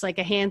is. It's like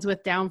a hand's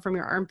width down from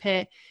your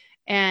armpit.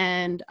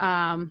 And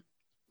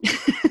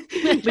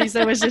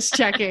Lisa was just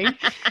checking.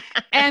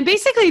 And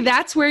basically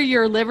that's where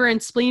your liver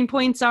and spleen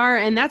points are.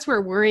 And that's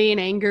where worry and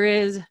anger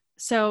is.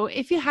 So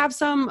if you have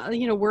some,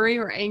 worry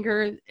or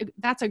anger,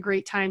 that's a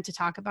great time to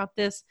talk about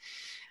this.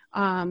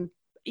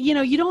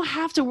 You don't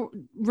have to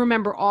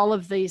remember all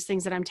of these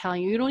things that I'm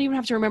telling you. You don't even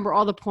have to remember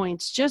all the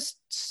points. Just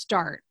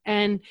start.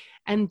 And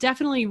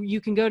definitely you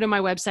can go to my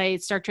website,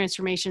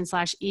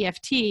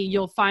 starktransformation.com/EFT.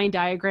 You'll find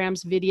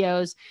diagrams,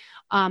 videos,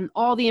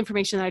 all the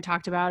information that I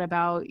talked about,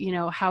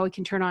 how it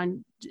can turn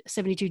on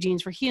 72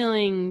 genes for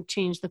healing,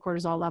 change the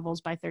cortisol levels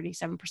by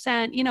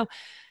 37%.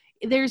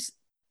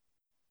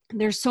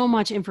 There's so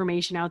much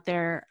information out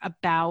there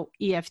about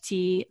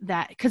EFT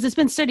that, because it's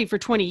been studied for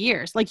 20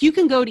 years. Like you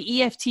can go to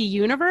EFT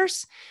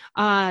Universe,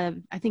 I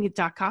think it's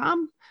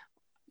 .com,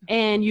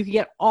 and you can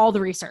get all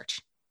the research.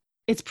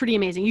 It's pretty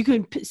amazing. You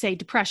can say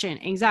depression,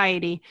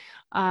 anxiety,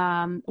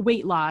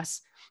 weight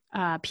loss,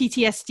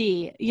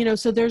 PTSD,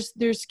 so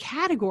there's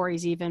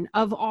categories even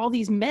of all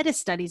these meta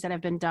studies that have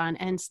been done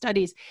and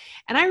studies.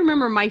 And I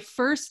remember my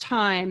first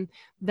time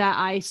that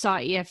I saw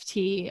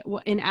EFT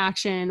in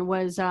action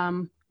was,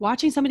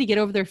 watching somebody get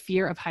over their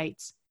fear of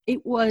heights.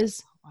 It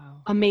was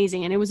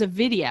amazing. And it was a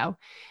video.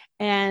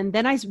 And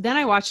then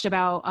I watched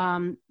about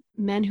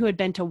men who had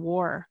been to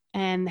war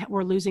and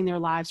were losing their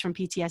lives from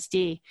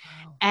PTSD.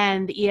 Wow.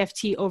 And the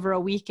EFT over a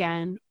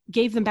weekend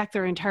gave them back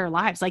their entire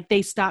lives. Like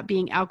they stopped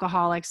being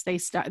alcoholics. They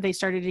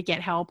started to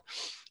get help.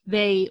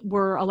 They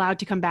were allowed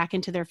to come back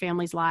into their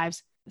families'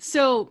 lives.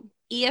 So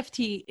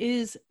EFT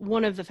is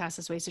one of the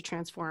fastest ways to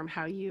transform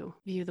how you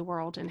view the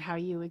world and how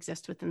you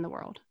exist within the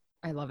world.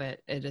 I love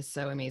it. It is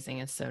so amazing.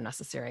 It's so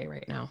necessary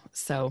right now.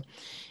 So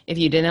if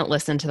you didn't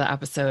listen to the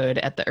episode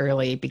at the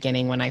early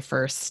beginning, when I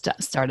first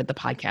started the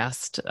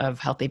podcast of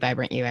Healthy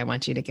Vibrant You, I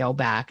want you to go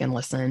back and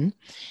listen.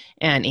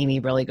 And Amy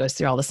really goes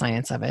through all the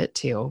science of it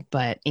too.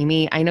 But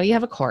Amy, I know you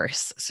have a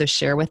course, so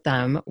share with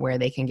them where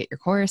they can get your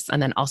course,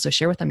 and then also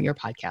share with them your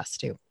podcast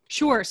too.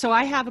 Sure. So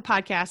I have a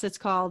podcast. It's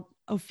called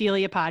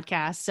Ophelia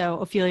Podcast. So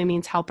Ophelia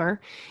means helper.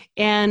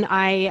 And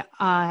I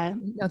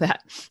know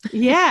that.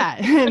 Yeah,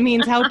 it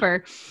means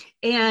helper.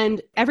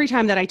 And every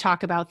time that I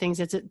talk about things,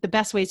 it's the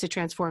best ways to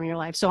transform your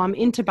life. So I'm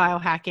into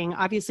biohacking.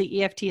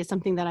 Obviously, EFT is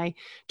something that I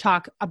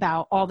talk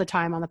about all the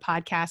time on the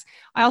podcast.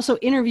 I also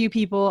interview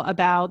people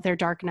about their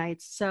dark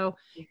nights. So,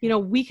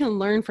 we can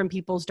learn from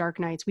people's dark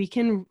nights. We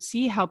can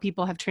see how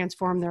people have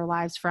transformed their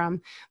lives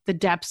from the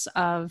depths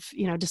of,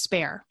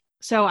 despair.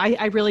 So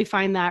I really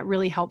find that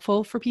really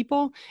helpful for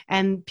people,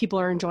 and people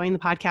are enjoying the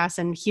podcast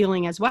and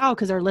healing as well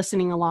because they're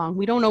listening along.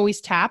 We don't always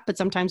tap, but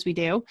sometimes we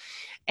do.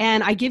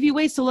 And I give you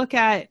ways to look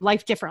at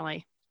life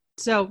differently.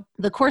 So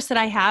the course that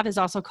I have is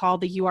also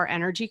called the You Are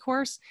Energy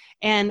course.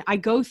 And I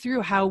go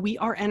through how we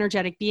are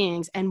energetic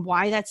beings and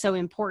why that's so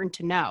important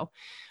to know.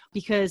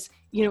 Because,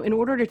 in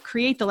order to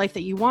create the life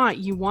that you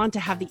want to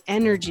have the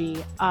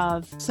energy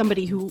of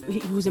somebody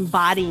who's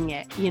embodying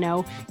it.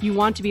 You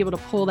want to be able to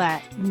pull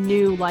that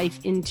new life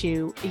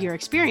into your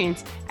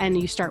experience,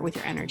 and you start with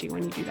your energy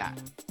when you do that.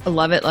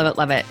 Love it, love it,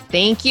 love it.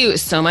 Thank you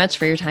so much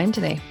for your time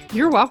today.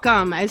 You're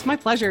welcome. It's my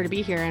pleasure to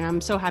be here, and I'm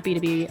so happy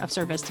to be of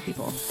service to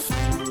people.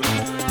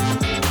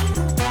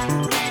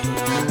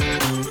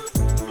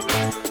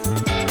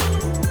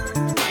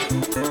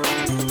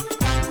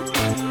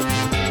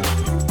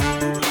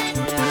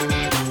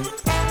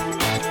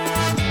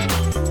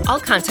 All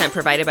content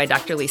provided by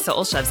Dr. Lisa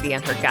Olszewski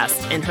and her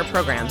guests in her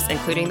programs,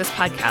 including this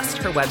podcast,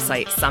 her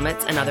website,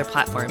 summits, and other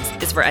platforms,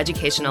 is for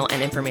educational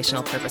and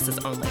informational purposes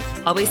only.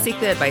 Always seek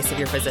the advice of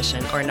your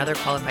physician or another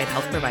qualified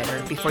health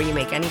provider before you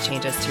make any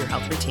changes to your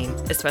health routine,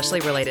 especially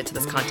related to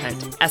this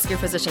content. Ask your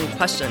physician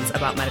questions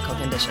about medical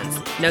conditions.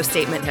 No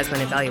statement has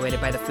been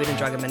evaluated by the Food and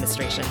Drug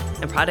Administration,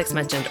 and products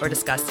mentioned or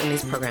discussed in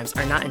these programs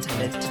are not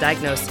intended to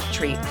diagnose,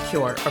 treat,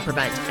 cure, or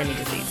prevent any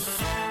disease.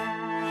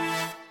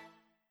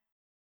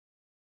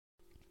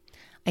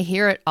 I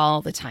hear it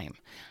all the time.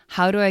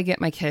 How do I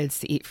get my kids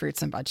to eat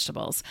fruits and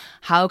vegetables?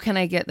 How can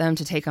I get them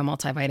to take a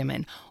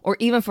multivitamin? Or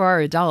even for our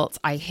adults,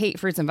 I hate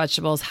fruits and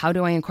vegetables. How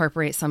do I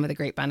incorporate some of the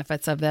great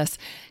benefits of this?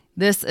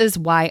 This is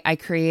why I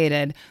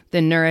created the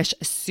Nourish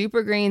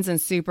Super Greens and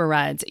Super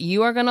Reds.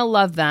 You are going to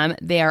love them.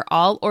 They are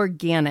all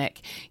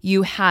organic.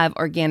 You have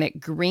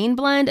organic green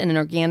blend and an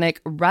organic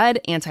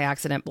red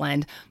antioxidant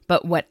blend.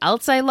 But what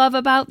else I love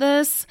about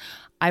this?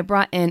 I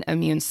brought in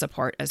immune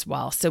support as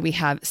well. So we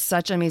have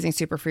such amazing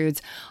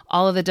superfoods,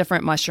 all of the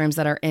different mushrooms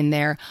that are in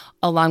there,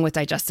 along with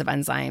digestive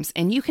enzymes.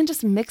 And you can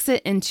just mix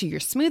it into your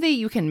smoothie.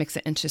 You can mix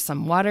it into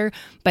some water,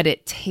 but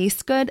it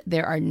tastes good.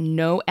 There are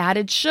no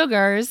added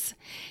sugars.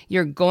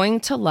 You're going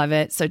to love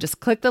it. So just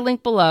click the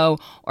link below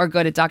or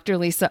go to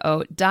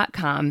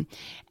drlisao.com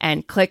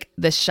and click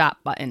the shop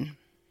button.